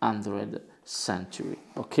 1300 century.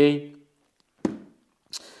 Okay,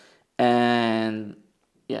 and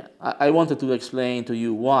yeah, I wanted to explain to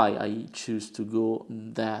you why I choose to go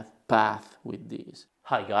that path with this.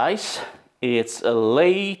 Hi guys, it's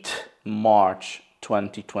late March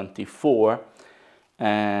 2024,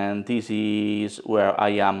 and this is where I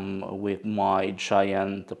am with my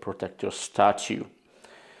giant protector statue.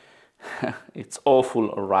 It's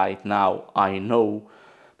awful right now, I know,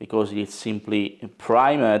 because it's simply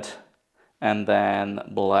primed and then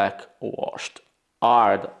black washed,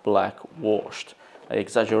 hard black washed. I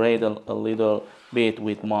exaggerated a little bit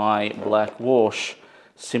with my black wash,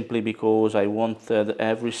 simply because I wanted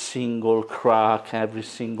every single crack, every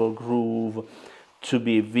single groove to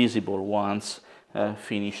be visible once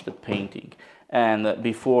finished the painting. And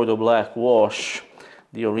before the black wash,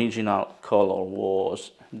 the original color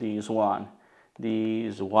was this one,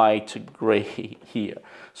 this white gray here.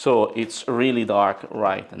 So it's really dark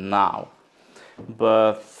right now,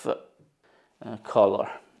 but color,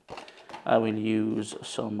 I will use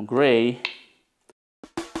some gray.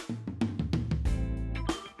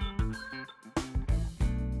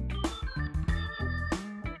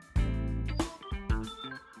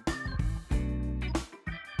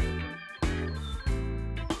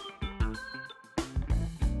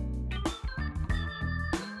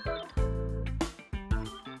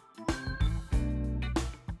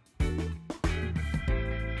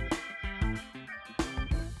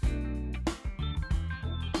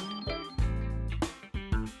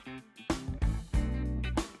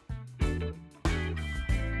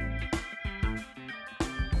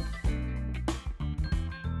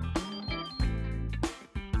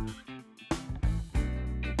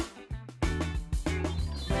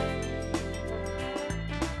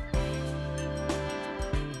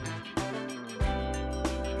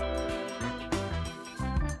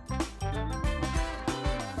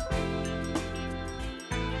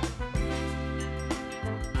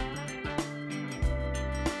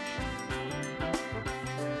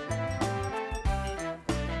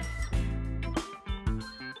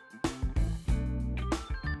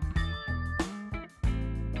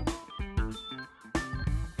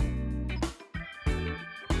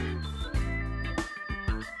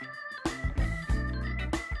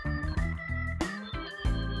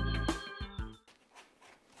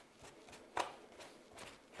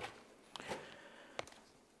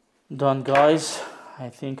 Done, guys. I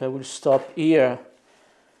think I will stop here.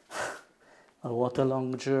 What a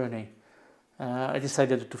long journey. I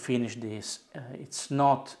decided to finish this. It's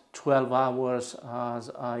not 12 hours as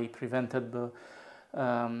I prevented the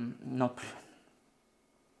as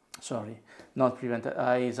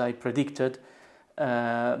I predicted,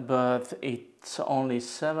 but it's only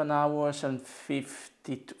 7 hours and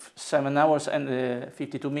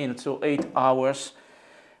 52 minutes, so 8 hours.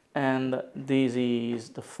 And this is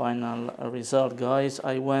the final result, guys.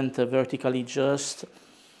 I went vertically just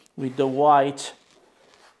with the white,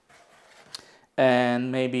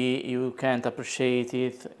 and maybe you can't appreciate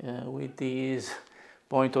it with this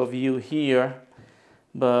point of view here,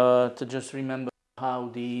 but just remember how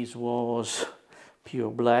this was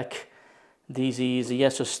pure black. This is,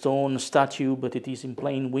 yes, a stone statue, but it is in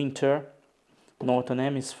plain winter, northern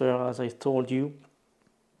hemisphere, as I told you,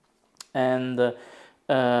 and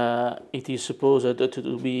it is supposed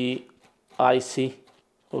to be icy.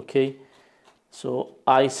 Okay, so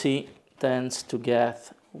icy tends to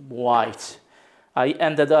get white. I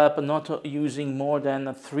ended up not using more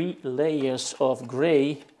than 3 layers of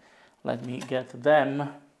gray. Let me get them.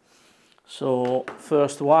 So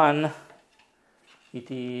first one,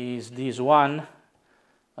 it is this one.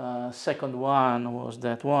 Second one was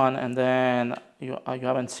that one, and then you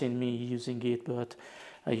haven't seen me using it, but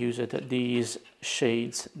I used these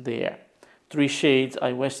shades there. 3 shades.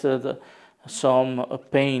 I wasted some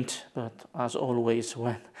paint, but as always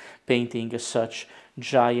when painting such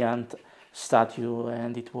giant statue,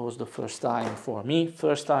 and it was the first time for me,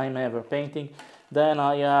 first time ever painting. Then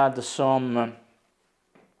I had some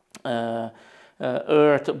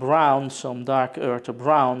earth brown, some dark earth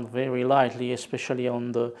brown, very lightly, especially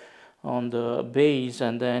on the base,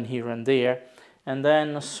 and then here and there. And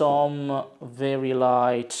then some very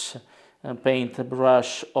light paint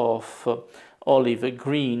brush of olive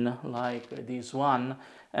green, like this one,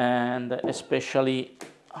 and especially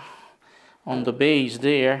on the base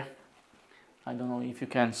there, I don't know if you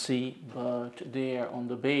can see, but there on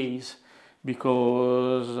the base,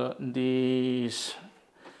 because this,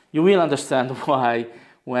 you will understand why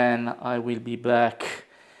when I will be back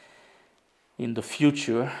in the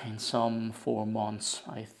future, in some 4 months,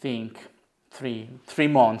 I think, three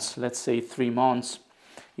months, let's say 3 months.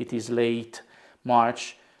 It is late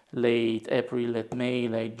March, late April, late May,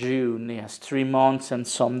 late June, yes, 3 months and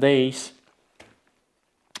some days.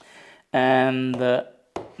 And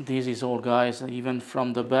this is all, guys, even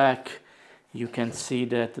from the back, you can see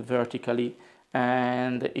that vertically,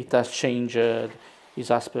 and it has changed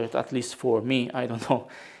its aspect, at least for me. I don't know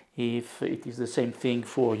if it is the same thing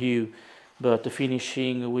for you, but the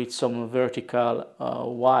finishing with some vertical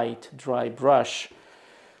white dry brush,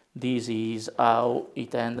 this is how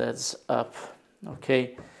it ends up,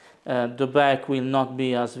 okay? The back will not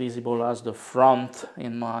be as visible as the front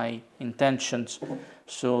in my intentions,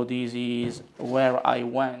 so this is where I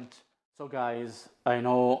went. So guys, I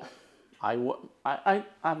know I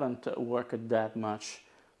haven't worked that much.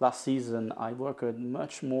 Last season I worked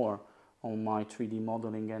much more on my 3D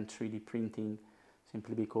modeling and 3D printing,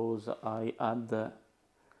 simply because I had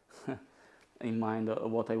in mind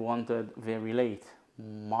what I wanted very late,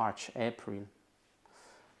 March, April.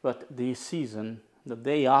 But this season, the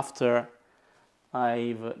day after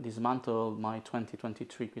I've dismantled my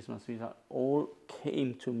 2023 Christmas visa, all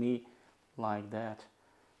came to me like that.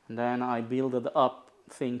 And then I built up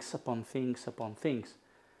things upon things upon things.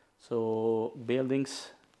 So buildings,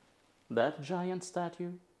 that giant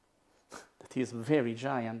statue, that is very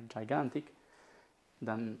gigantic,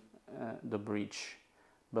 then the bridge.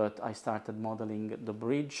 But I started modeling the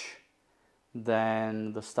bridge,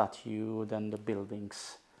 then the statue, then the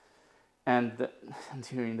buildings. And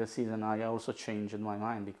during the season I also changed my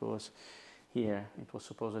mind, because here it was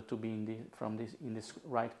supposed to be in this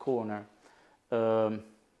right corner,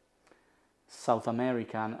 South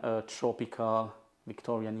American tropical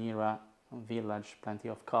Victorian era village, plenty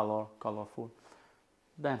of colorful.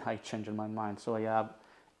 Then I changed my mind, so I have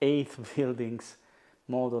 8 buildings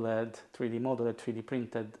modeled, 3D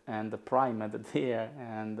printed and primed there,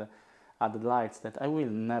 and added lights that I will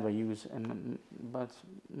never use, but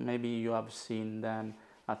maybe you have seen them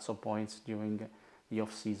at some points during the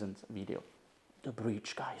off-season video. The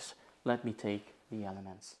bridge, guys. Let me take the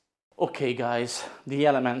elements. Okay, guys, the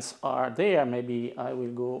elements are there. Maybe I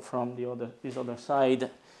will go from this other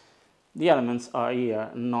side. The elements are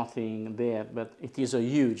here, nothing there, but it is a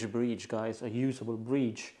huge bridge, guys, a usable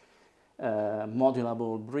bridge,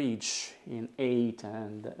 modulable bridge in 8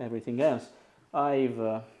 and everything else.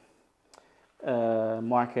 I've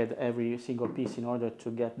marked every single piece in order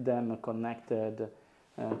to get them connected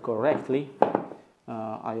correctly.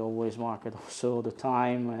 I always mark also the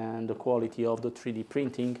time and the quality of the 3D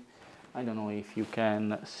printing. I don't know if you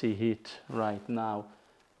can see it right now,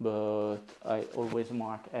 but I always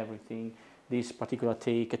mark everything. This particular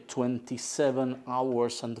take 27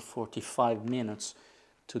 hours and 45 minutes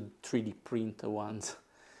to 3D print once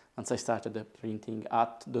I started the printing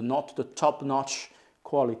at not the top-notch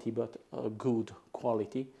quality, but a good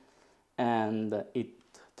quality, and it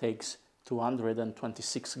takes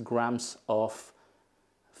 226 grams of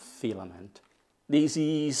filament. This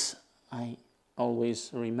is, I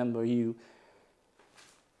always remember you,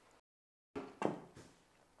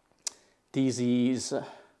 this is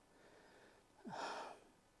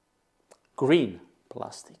green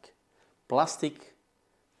plastic. The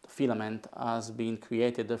filament has been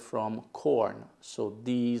created from corn, so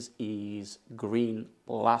this is green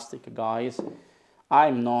plastic, guys.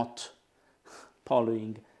 I'm not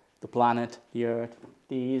polluting the planet, the earth.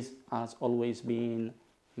 This has always been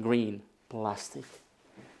green plastic.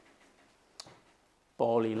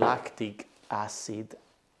 Polylactic acid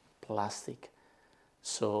plastic,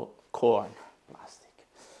 so corn plastic.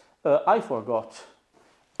 I forgot.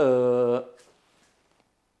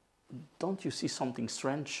 Don't you see something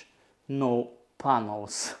strange? No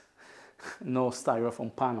panels, no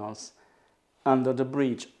styrofoam panels under the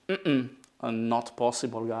bridge. Not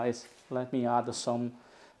possible, guys. Let me add some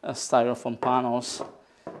styrofoam panels.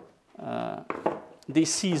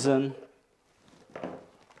 This season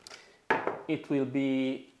it will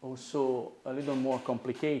be also a little more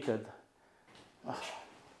complicated.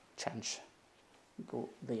 Go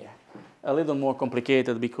there. A little more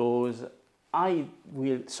complicated because I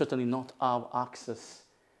will certainly not have access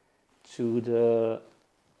to the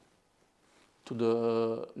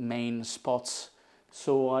main spots,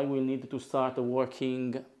 so I will need to start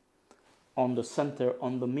working on the center,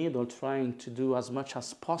 on the middle, trying to do as much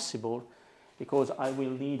as possible, because I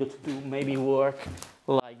will need to do maybe work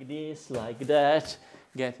like this, like that,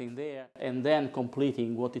 getting there, and then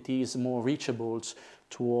completing what it is more reachable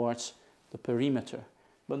towards the perimeter.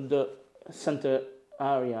 But the center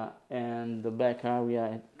area and the back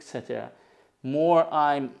area, etc. More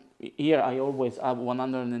here I always have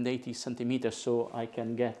 180 centimeters, so I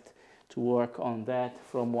can get to work on that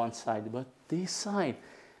from one side. But this side,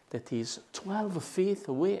 that is 12 feet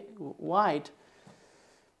wide,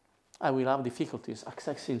 I will have difficulties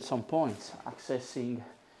accessing some points, accessing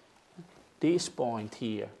this point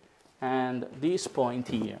here and this point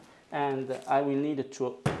here, and I will need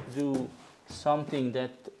to do something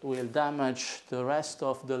that will damage the rest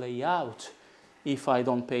of the layout if I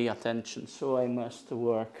don't pay attention. So I must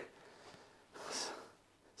work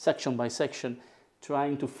section by section,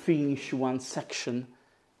 trying to finish one section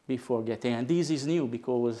before getting. And this is new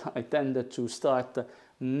because I tended to start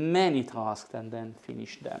many tasks and then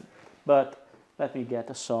finish them. But let me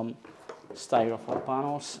get some styrofoam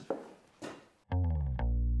panels.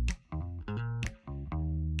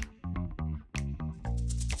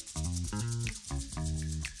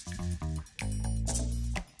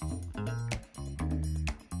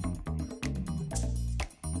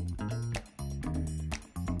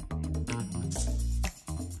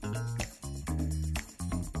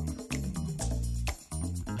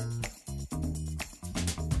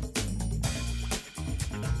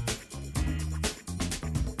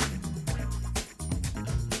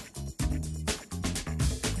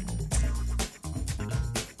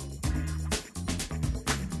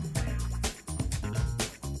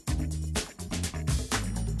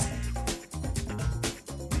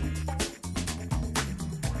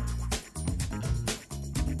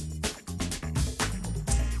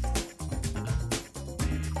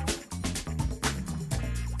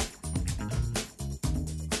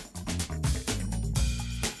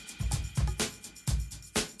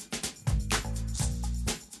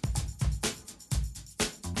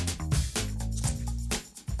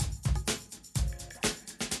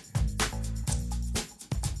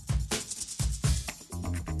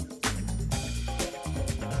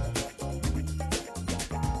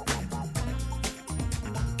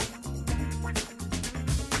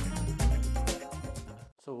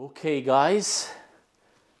 Okay guys,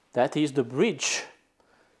 that is the bridge.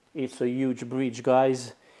 It's a huge bridge,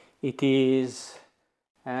 guys. It is,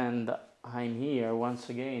 and I'm here once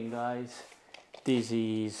again, guys. This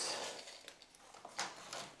is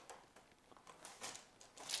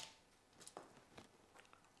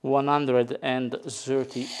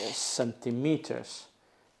 (130 centimeters).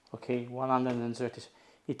 Okay, 130.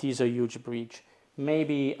 It is a huge bridge.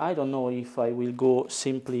 Maybe, I don't know if I will go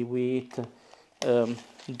simply with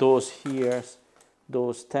those here,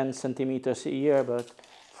 those 10 centimeters here, but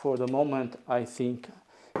for the moment I think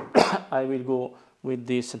I will go with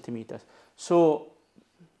these centimeters. So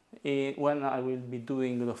when I will be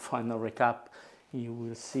doing the final recap, you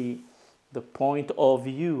will see the point of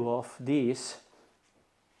view of this,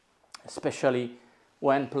 especially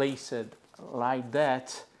when placed like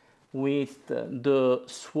that, with the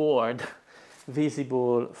sword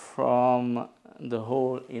visible from the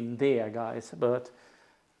hole in there, guys. But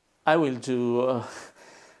I will do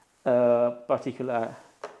a particular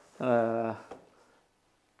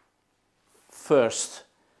first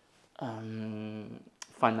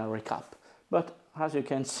final recap. But as you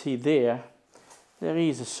can see there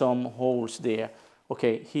is some holes there.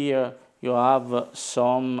 Okay, here you have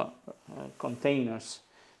some containers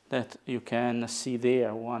that you can see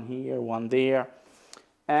there, one here, one there,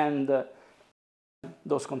 and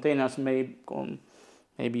those containers may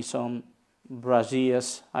maybe some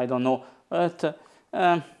braziers, I don't know, but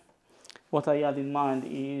what I had in mind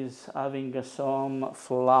is having some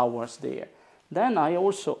flowers there. Then I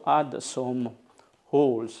also add some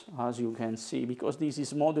holes, as you can see, because this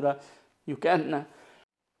is modular. You can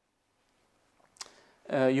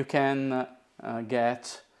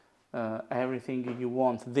get everything you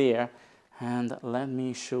want there. And let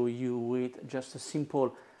me show you with just a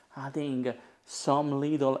simple adding some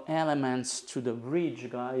little elements to the bridge,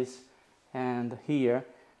 guys. And here,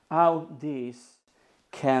 how this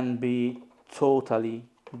can be totally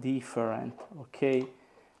different. Okay,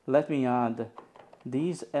 let me add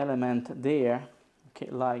this element there, okay,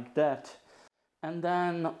 like that, and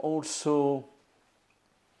then also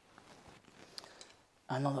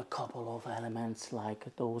another couple of elements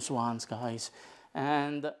like those ones, guys,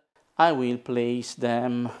 and I will place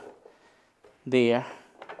them there,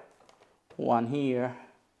 one here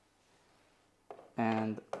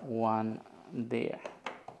and one there,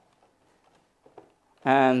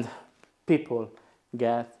 and people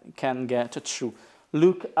can get through.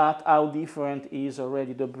 Look at how different is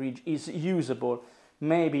already the bridge. Is usable.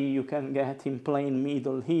 maybe you can get in plain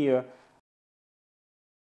middle here,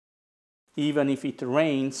 even if it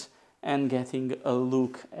rains, and getting a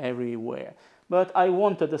look everywhere. But I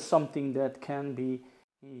wanted something that can be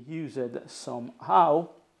used somehow.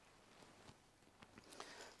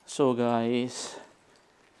 So guys,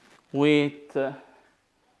 with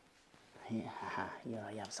here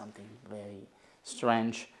I have something very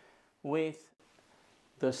strange. With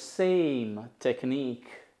the same technique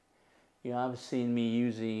you have seen me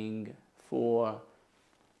using for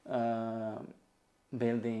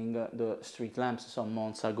building the street lamps some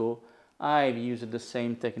months ago, I've used the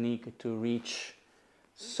same technique to reach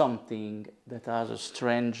something that has a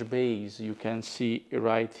strange base. You can see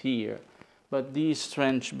right here. But this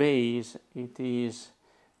strange base, it is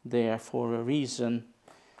there for a reason.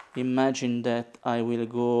 Imagine that I will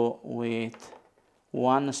go with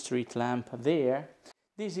one street lamp there.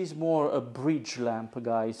 This is more a bridge lamp,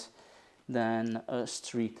 guys, than a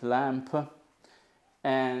street lamp.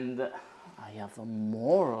 And I have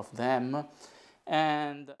more of them.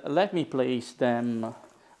 And let me place them.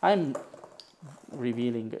 I'm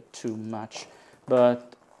revealing too much,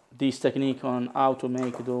 but this technique on how to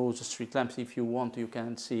make those street lamps, if you want, you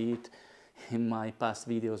can see it in my past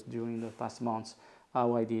videos during the past months,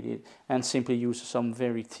 how I did it, and simply use some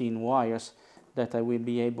very thin wires that I will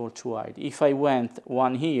be able to hide. If I went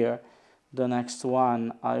one here, the next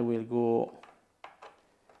one I will go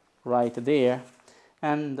right there,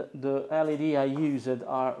 and the LED I used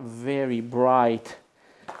are very bright,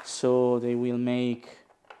 so they will make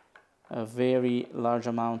a very large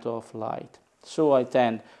amount of light. So I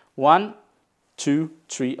tend 1, 2,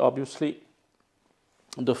 3, obviously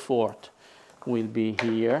the fourth will be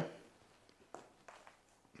here.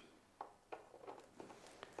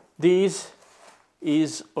 This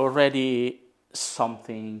is already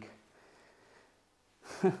something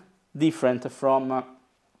different from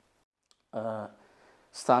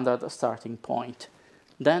standard starting point.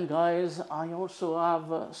 Then guys, I also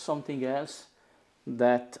have something else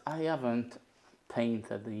that I haven't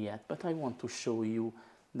painted yet, but I want to show you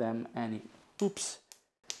them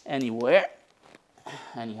anywhere.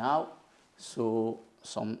 Anyhow, so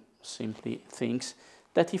some simply things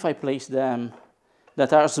that if I place them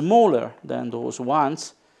that are smaller than those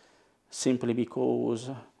ones, simply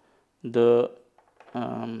because the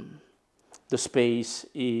space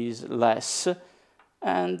is less,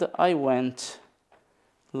 and I went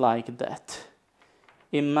like that.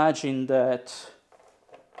 Imagine that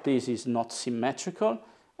this is not symmetrical,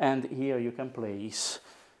 and here you can place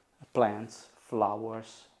plants,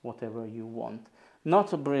 flowers, whatever you want.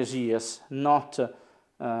 Not braziers, not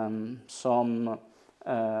some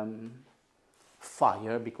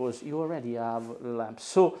fire, because you already have lamps.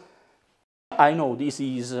 So I know this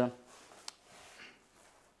is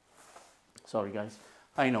sorry guys,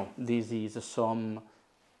 I know this is some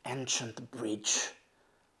ancient bridge,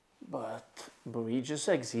 but bridges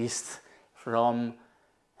exist from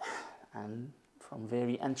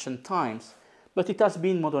very ancient times, but it has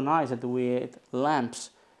been modernized with lamps,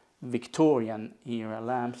 Victorian era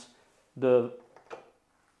lamps, the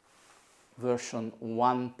version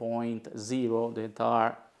 1.0 that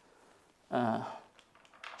are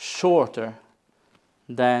shorter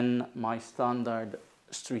than my standard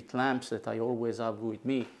street lamps that I always have with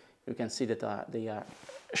me. You can see that they are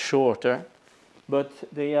shorter, but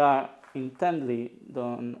they are intendedly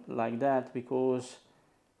done like that because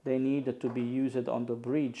they need to be used on the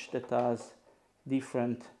bridge that has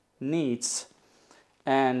different needs,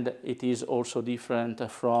 and it is also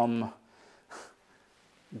different from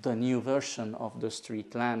the new version of the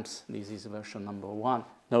street lamps. This is version number 1.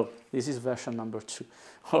 No, this is version number 2.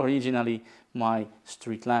 Originally, my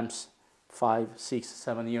street lamps 5, 6,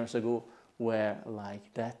 7 years ago were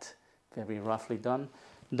like that, very roughly done.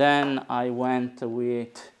 Then I went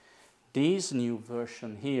with this new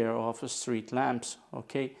version here of street lamps,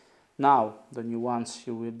 okay? Now, the new ones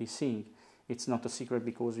you will be seeing. It's not a secret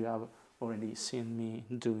because you have already seen me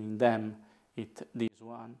doing them, this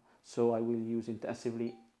one. So I will use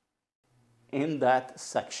intensively in that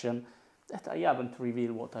section that I haven't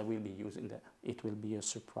revealed what I will be using there. It will be a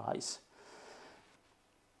surprise.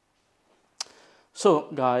 So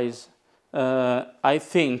guys, I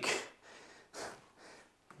think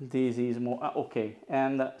this is more, okay,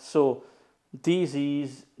 and so this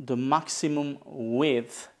is the maximum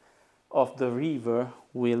width of the river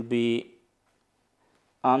will be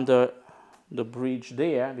under the bridge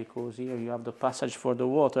there, because here you have the passage for the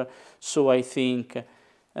water, so I think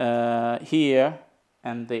here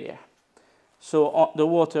and there. So the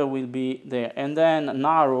water will be there, and then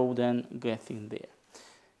narrow, then getting there.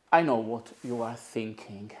 I know what you are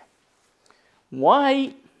thinking.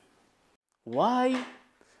 Why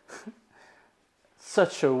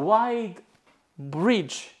such a wide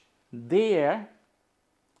bridge there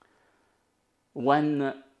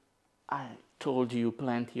when I told you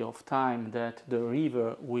plenty of time that the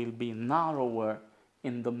river will be narrower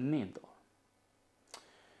in the middle?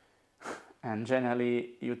 And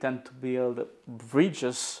generally you tend to build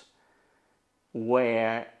bridges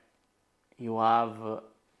where you have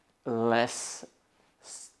less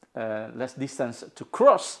distance to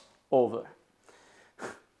cross over.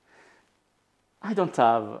 I don't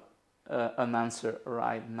have an answer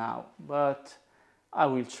right now, but I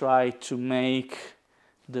will try to make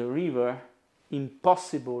the river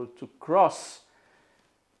impossible to cross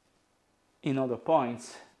in other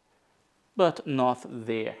points, but not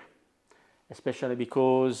there. Especially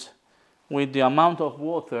because with the amount of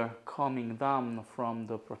water coming down from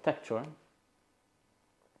the protector,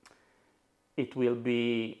 it will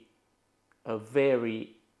be a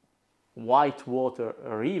very white water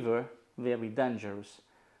river, very dangerous,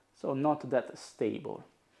 so not that stable.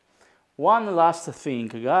 One last thing,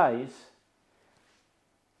 guys,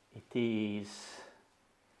 it is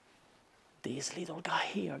this little guy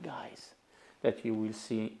here, guys, that you will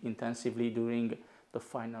see intensively during the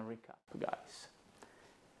final recap, guys.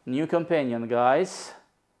 New companion, guys.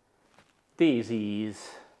 This is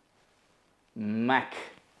Mac.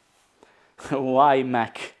 Why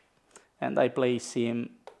Mac? And I place him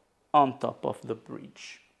on top of the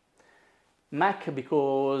bridge. Mac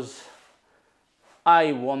because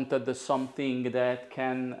I wanted something that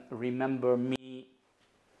can remember me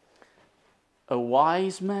a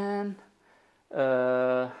wise man,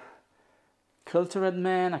 a cultured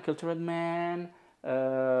man,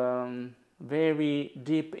 very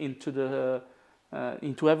deep into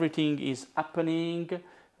everything is happening,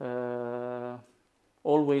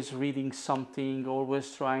 always reading something,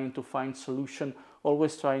 always trying to find solution,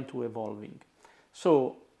 always trying to evolving.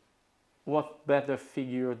 So what better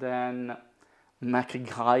figure than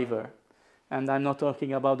MacGyver? And I'm not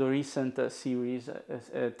talking about the recent series,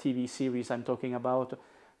 TV series. I'm talking about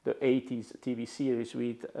the 80s TV series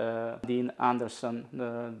with Dean Anderson,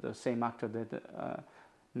 the same actor that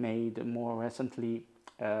made more recently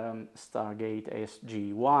Stargate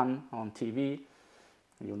SG-1 on TV.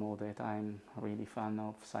 You know that I'm really fan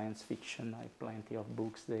of science fiction. I have plenty of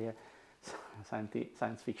books there,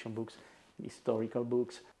 science fiction books, historical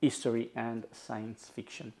books, history and science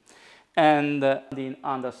fiction. And Dean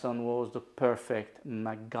Anderson was the perfect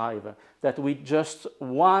MacGyver, that with just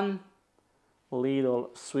one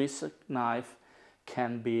little Swiss knife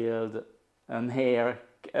can build an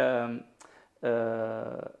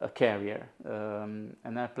a carrier,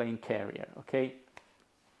 an airplane carrier, okay?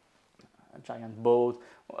 A giant boat,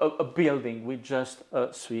 a building with just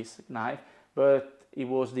a Swiss knife, but he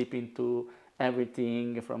was deep into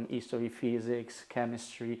everything from history, physics,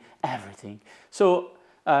 chemistry, everything. So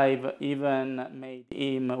I've even made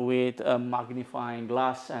him with a magnifying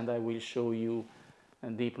glass, and I will show you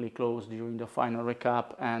deeply close during the final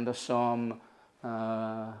recap, and some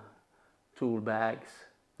tool bags,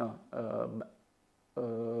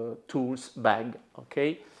 tools bag,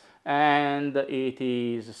 okay? And it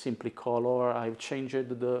is simply color. I've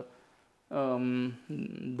changed the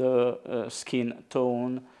skin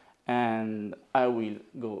tone, and I will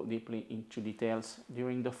go deeply into details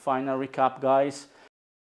during the final recap, guys.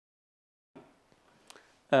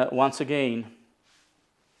 Once again,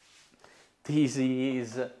 this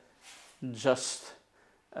is just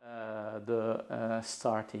the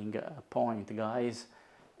starting point, guys,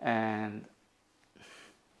 and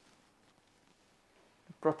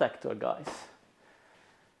protector, guys.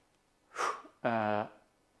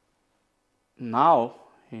 Now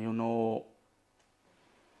you know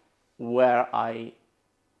where I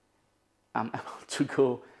am able to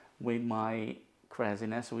go with my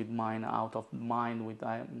craziness, with mine out of mind,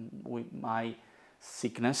 with my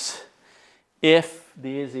sickness. If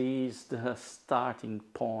this is the starting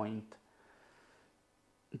point,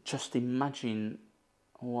 just imagine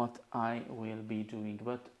what I will be doing.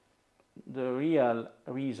 But the real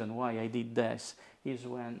reason why I did this is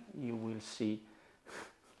when you will see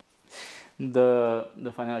the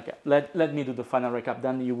final recap. Let me do the final recap,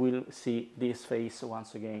 then you will see this face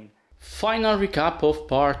once again. Final recap of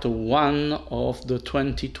part 1 of the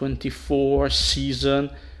 2024 season,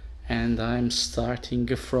 and I'm starting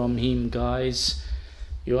from him, guys.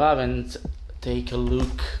 You haven't taken a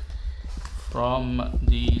look from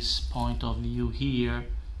this point of view here,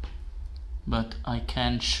 but I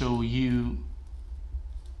can show you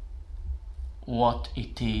what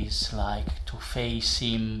it is like to face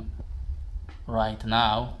him right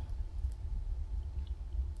now.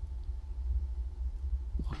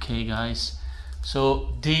 Okay guys, so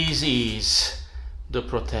this is the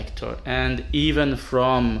protector, and even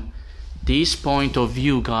from this point of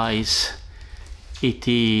view guys, it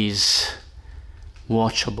is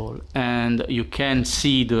watchable, and you can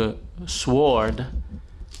see the sword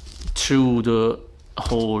through the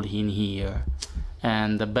hole in here,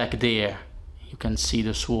 and back there you can see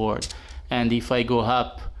the sword, and if I go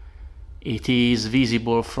up it is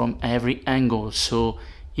visible from every angle. So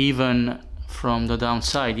even from the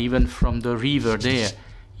downside, even from the river there,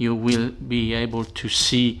 you will be able to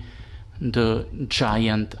see the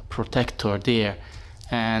giant protector there.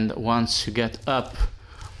 And once you get upper,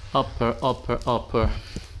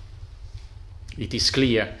 it is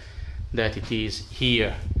clear that it is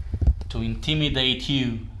here to intimidate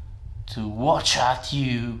you, to watch at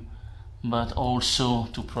you, but also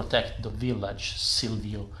to protect the village,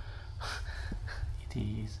 Silvio. It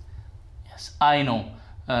is, yes, I know,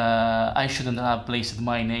 I shouldn't have placed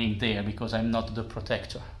my name there because I'm not the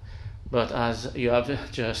protector, but as you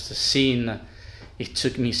have just seen, it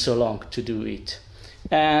took me so long to do it.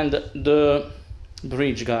 And the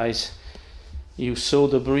bridge guys, you saw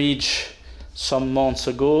the bridge some months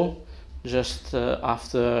ago, just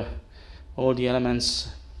after all the elements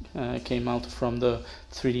came out from the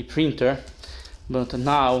 3D printer, but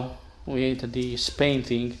now with this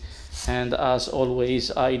painting, and as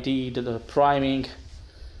always I did the priming,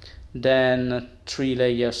 then 3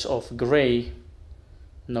 layers of gray,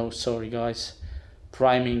 no sorry guys,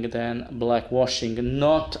 priming, then black washing,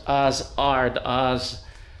 not as hard as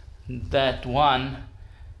that one,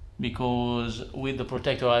 because with the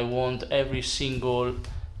protector I want every single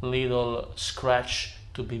little scratch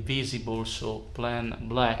to be visible, so plain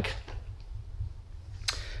black.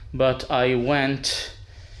 But I went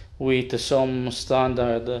with some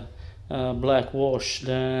standard black wash,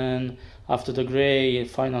 then after the gray,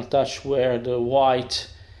 final touch were the white,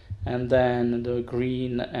 and then the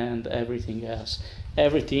green and everything else.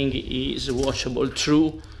 Everything is washable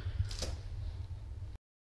through.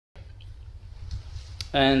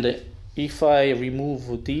 And if I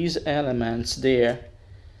remove these elements there,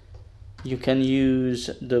 you can use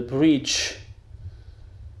the bridge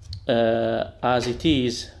as it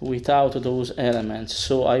is without those elements.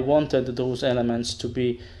 So I wanted those elements to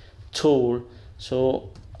be tall, so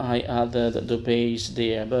I added the base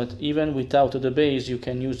there. But even without the base, you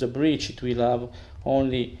can use the bridge. It will have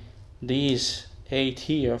only these 8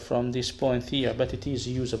 here from this point here, but it is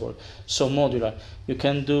usable, so modular. You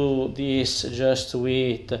can do this just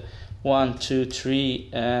with 1, 2, 3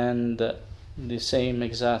 and the same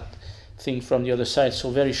exact thing from the other side, so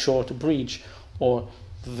very short bridge or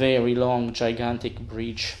very long gigantic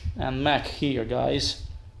bridge. And Mac here guys,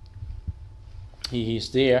 he is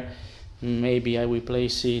there. Maybe I will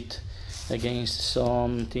place it against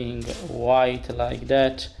something white like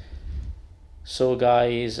that. So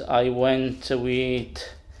guys, I went with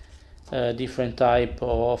a different type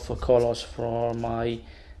of colors for my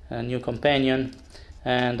new companion,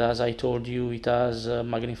 and as I told you, it has a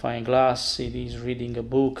magnifying glass, it is reading a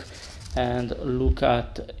book, and look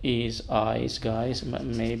at his eyes guys.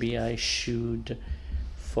 Maybe I should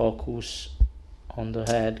focus on the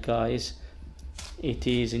head guys. It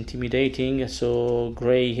is intimidating, so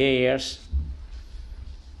gray hairs.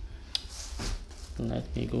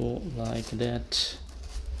 Let me go like that.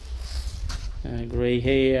 Gray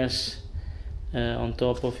hairs on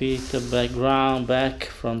top of it, background back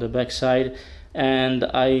from the back side, and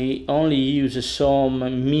I only use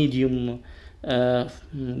some medium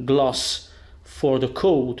gloss for the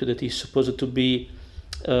coat that is supposed to be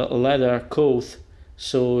a leather coat,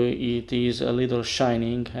 so it is a little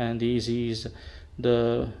shining. And this is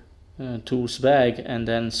the tools bag, and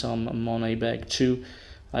then some money bag too.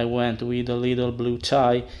 I went with a little blue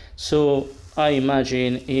tie, so I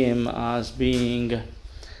imagine him as being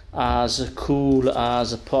as cool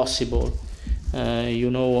as possible. You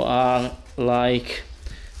know, are like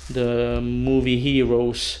the movie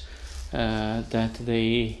heroes that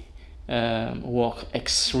they walk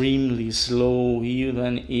extremely slow,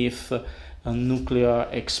 even if a nuclear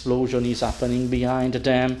explosion is happening behind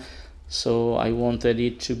them. So I wanted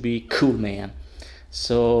it to be cool man.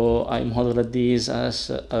 So I modeled this as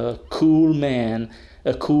a cool man,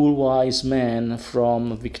 a cool wise man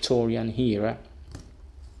from Victorian era.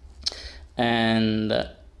 And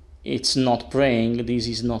it's not praying, this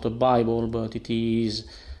is not a Bible, but it is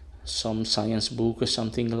some science book or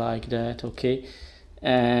something like that, okay?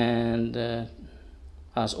 And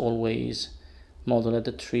as always, modeled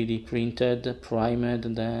 3D printed, primed,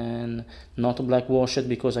 then not black washed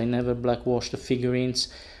because I never black washed the figurines.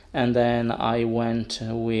 And then I went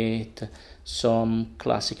with some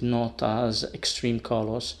classic, not as extreme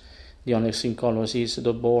colors. The only extreme colors is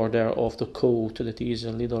the border of the coat that is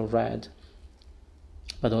a little red,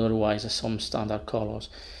 but otherwise some standard colors.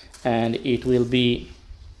 And it will be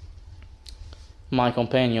my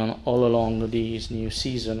companion all along this new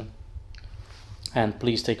season. And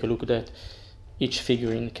please take a look at that. Each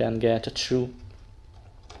figurine can get through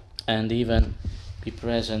and even be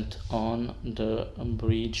present on the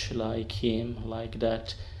bridge like him, like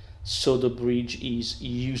that. So the bridge is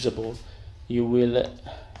usable. You will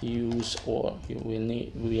use, or you will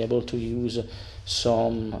be able to use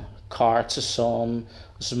some carts, some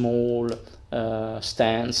small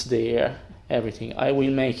stands there, everything. I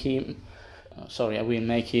will make it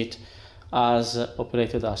as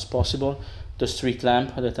populated as possible. The street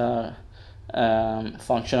lamp that are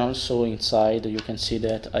functional, so inside you can see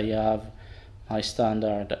that I have my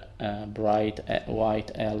standard bright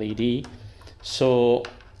white LED, so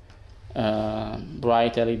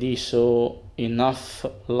bright LED, so enough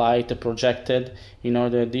light projected in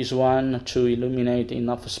order this one to illuminate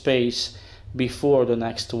enough space before the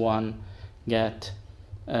next one get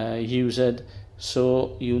used,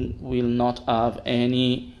 so you will not have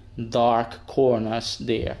any dark corners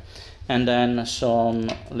there. And then some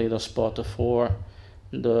little spot for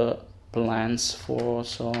the plants, for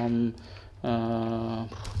some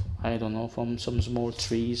I don't know, from some small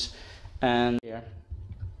trees. And here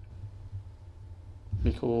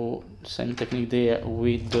we go same technique there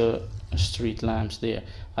with the street lamps there.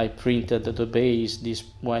 I printed the base, this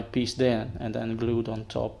white piece there, and then glued on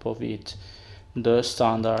top of it the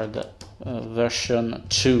standard version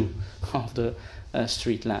 2 of the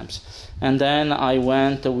street lamps. And then I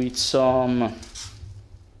went with some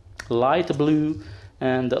light blue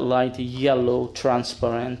and light yellow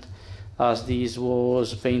transparent, as this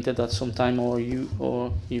was painted at some time, or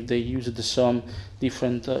if they used some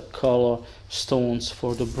different color stones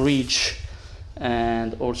for the bridge.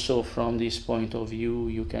 And also from this point of view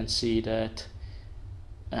you can see that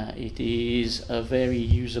it is a very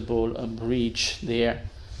usable bridge there.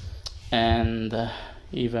 And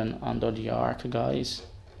even under the arc, guys,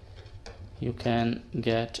 you can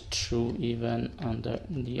get through even under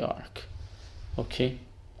the arc. Okay,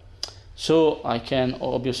 so I can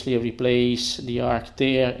obviously replace the arc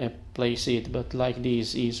there and place it, but like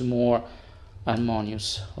this is more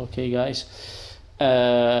harmonious. Okay, guys,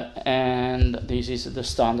 and this is the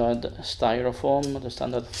standard styrofoam, the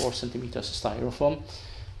standard 4 centimeters styrofoam.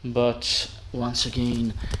 But once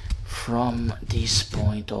again, from this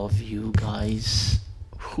point of view, guys,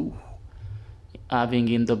 having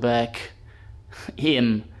in the back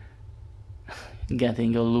him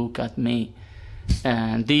getting a look at me,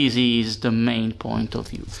 and this is the main point of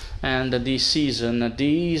view. And this season,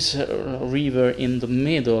 this river in the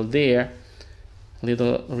middle there,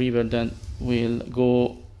 little river that will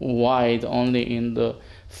go wide only in the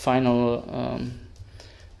final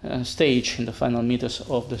stage, in the final meters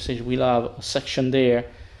of the stage, we'll have a section there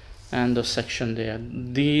and a section there.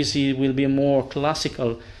 This will be a more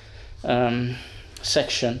classical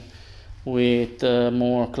section with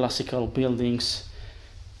more classical buildings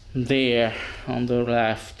there on the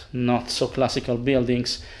left, not so classical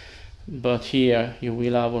buildings, but here you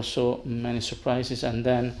will have also many surprises. And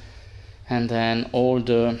then all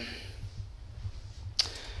the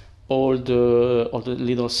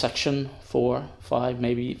little section 4, 5,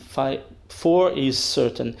 maybe 4 is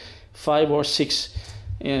certain, 5 or 6,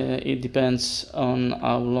 it depends on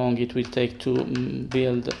how long it will take to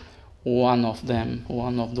build one of them,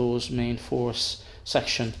 one of those main 4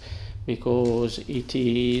 sections, because it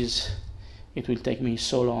will take me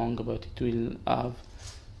so long, but it will have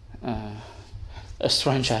a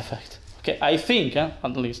strange effect. Okay, I think,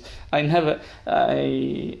 at least I never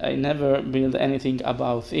build anything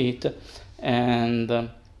about it, and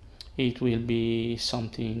it will be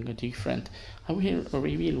something different. I will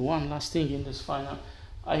reveal one last thing in this final.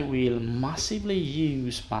 I will massively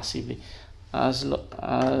use as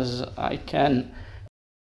I can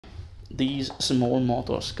these small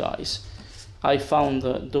motors, guys. I found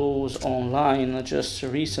those online just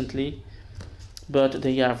recently, but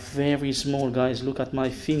they are very small, guys. Look at my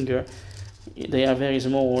finger, they are very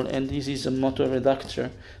small, and this is a motor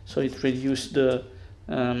reductor, so it reduces the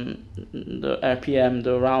RPM,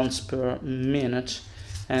 the rounds per minute,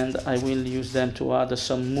 and I will use them to add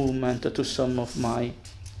some movement to some of my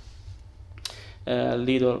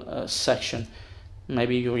little section.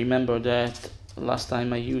 Maybe you remember that last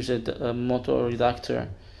time I used a motor reductor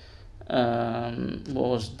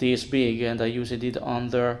was this big, and I used it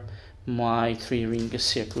under my 3-ring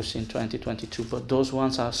circus in 2022, but those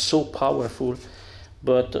ones are so powerful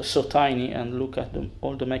but so tiny. And look at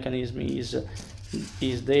all the mechanism is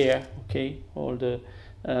there, okay, all the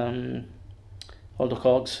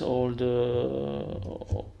cogs, all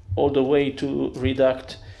the way to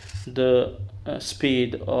reduce the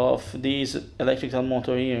speed of this electrical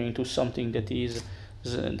motor here into something that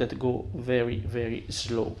go very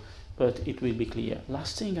slow, but it will be clear.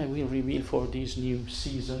 Last thing I will reveal for this new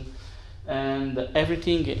season, and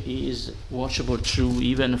everything is watchable through,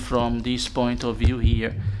 even from this point of view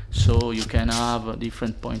here, so you can have a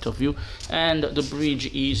different point of view, and the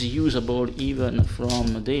bridge is usable even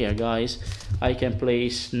from there, guys. I can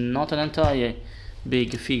place not an entire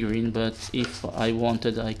big figurine, but if I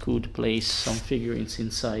wanted I could place some figurines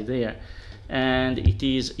inside there, and it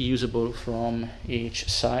is usable from each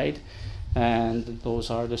side, and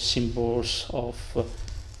those are the symbols of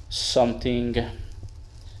something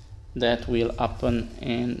that will happen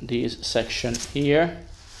in this section here.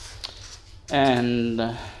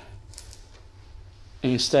 And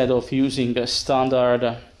instead of using a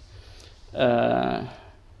standard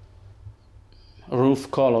roof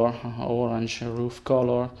color, orange roof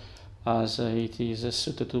color, as it is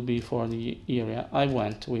suited to be for the area, I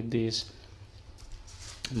went with this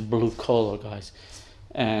blue color, guys,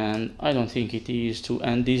 and I don't think it is too,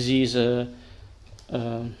 and this is a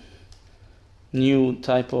new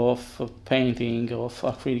type of painting, of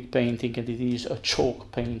acrylic painting, and it is a chalk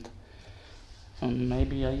paint. And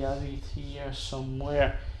maybe I have it here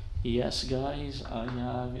somewhere. Yes, guys, I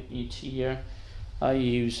have it here. I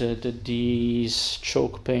used this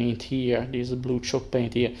chalk paint here, this blue chalk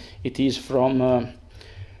paint here. It is from a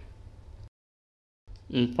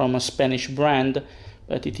Spanish brand,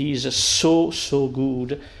 but it is so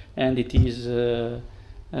good, and it is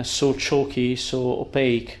so chalky, so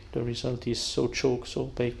opaque. The result is so chalk, so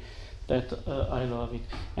opaque, that I love it.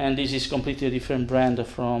 And this is completely a different brand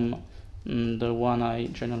from the one I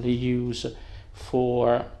generally use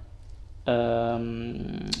for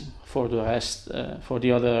the rest, for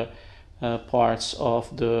the other parts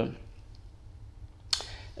of the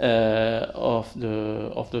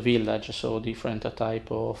village. So different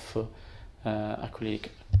type of acrylic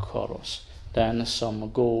colors, then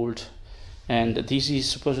some gold, and this is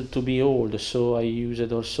supposed to be old, so I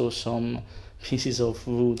used also some pieces of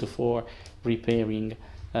wood for repairing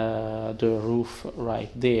the roof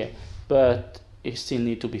right there, but it still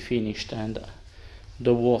need to be finished, and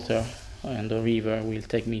the water and the river will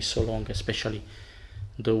take me so long, especially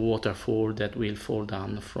the waterfall that will fall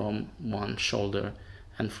down from one shoulder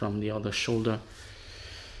and from the other shoulder.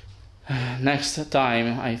 Next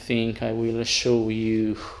time I think I will show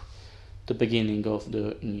you the beginning of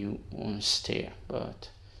the new stair. But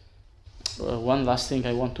one last thing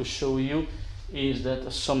I want to show you is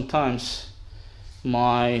that sometimes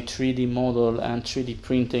my 3D model and 3D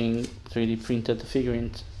printed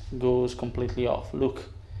figurine goes completely off. Look,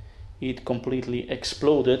 it completely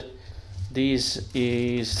exploded. This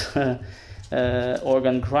is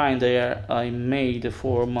organ grinder I made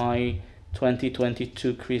for my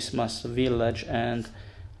 2022 Christmas village, and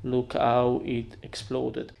look how it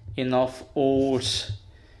exploded. Enough holes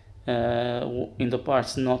in the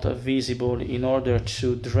parts not visible in order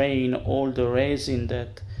to drain all the resin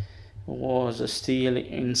that was still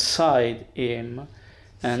inside him,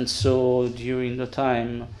 and so during the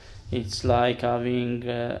time it's like having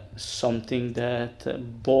something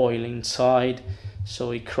that boil inside,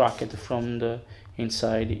 so it cracked from the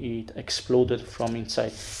inside, it exploded from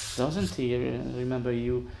inside. Doesn't it remember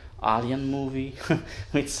you Alien movie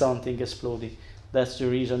with something exploding? That's the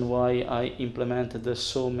reason why I implemented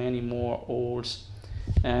so many more holes,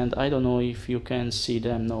 and I don't know if you can see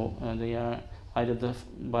them. No, they are either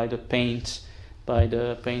by the paint, by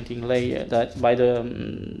the painting layer, by the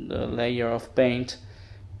layer of paint,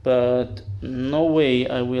 but no way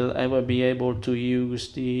I will ever be able to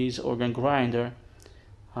use this organ grinder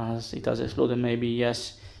as it has exploded. Maybe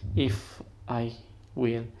yes, if I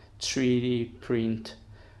will 3D print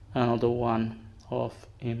another one of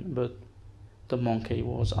him, but the monkey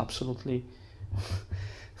was absolutely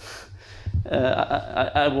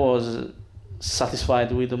I was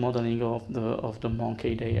satisfied with the modeling of the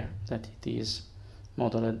monkey there, that it is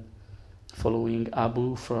modeled following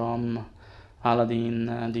Abu from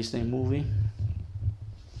Aladdin Disney movie.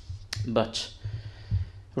 But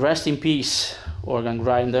rest in peace, organ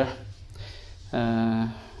grinder.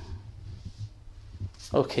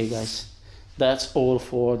 Okay guys, that's all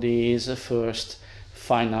for this first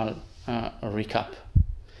final recap.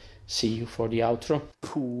 See you for the outro.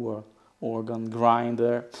 Poor organ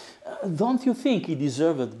grinder. Don't you think he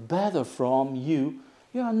deserved better from you?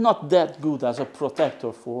 You are not that good as a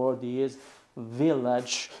protector for this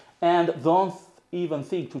village, and don't even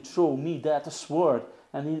think to throw me that sword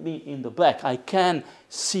and hit me in the back. I can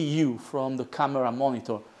see you from the camera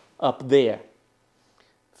monitor up there.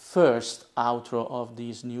 First outro of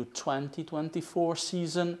this new 2024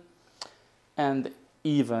 season, and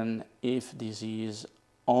even if this is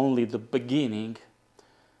only the beginning,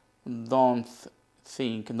 don't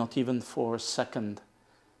think, not even for a second,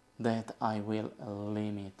 that I will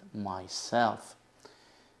limit myself.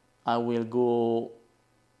 I will go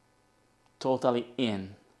totally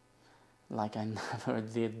in, like I never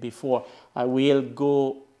did before. I will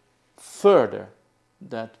go further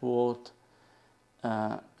than what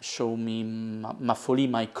show me my folly,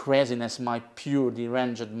 my craziness, my pure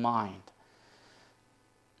deranged mind.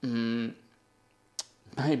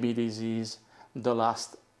 Maybe this is the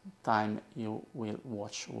last time you will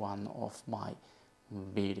watch one of my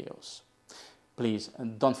videos. Please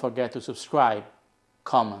don't forget to subscribe,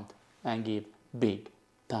 comment and give big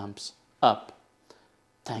thumbs up.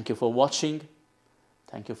 Thank you for watching.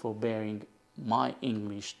 Thank you for bearing my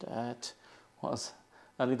English that was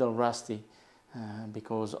a little rusty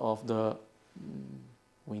because of the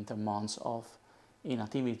winter months of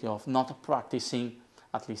inactivity, of not practicing,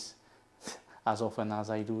 at least as often as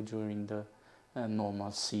I do during the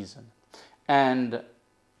normal season. And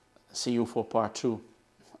see you for part 2,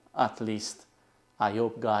 at least I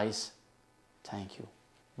hope, guys. Thank you.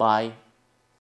 Bye.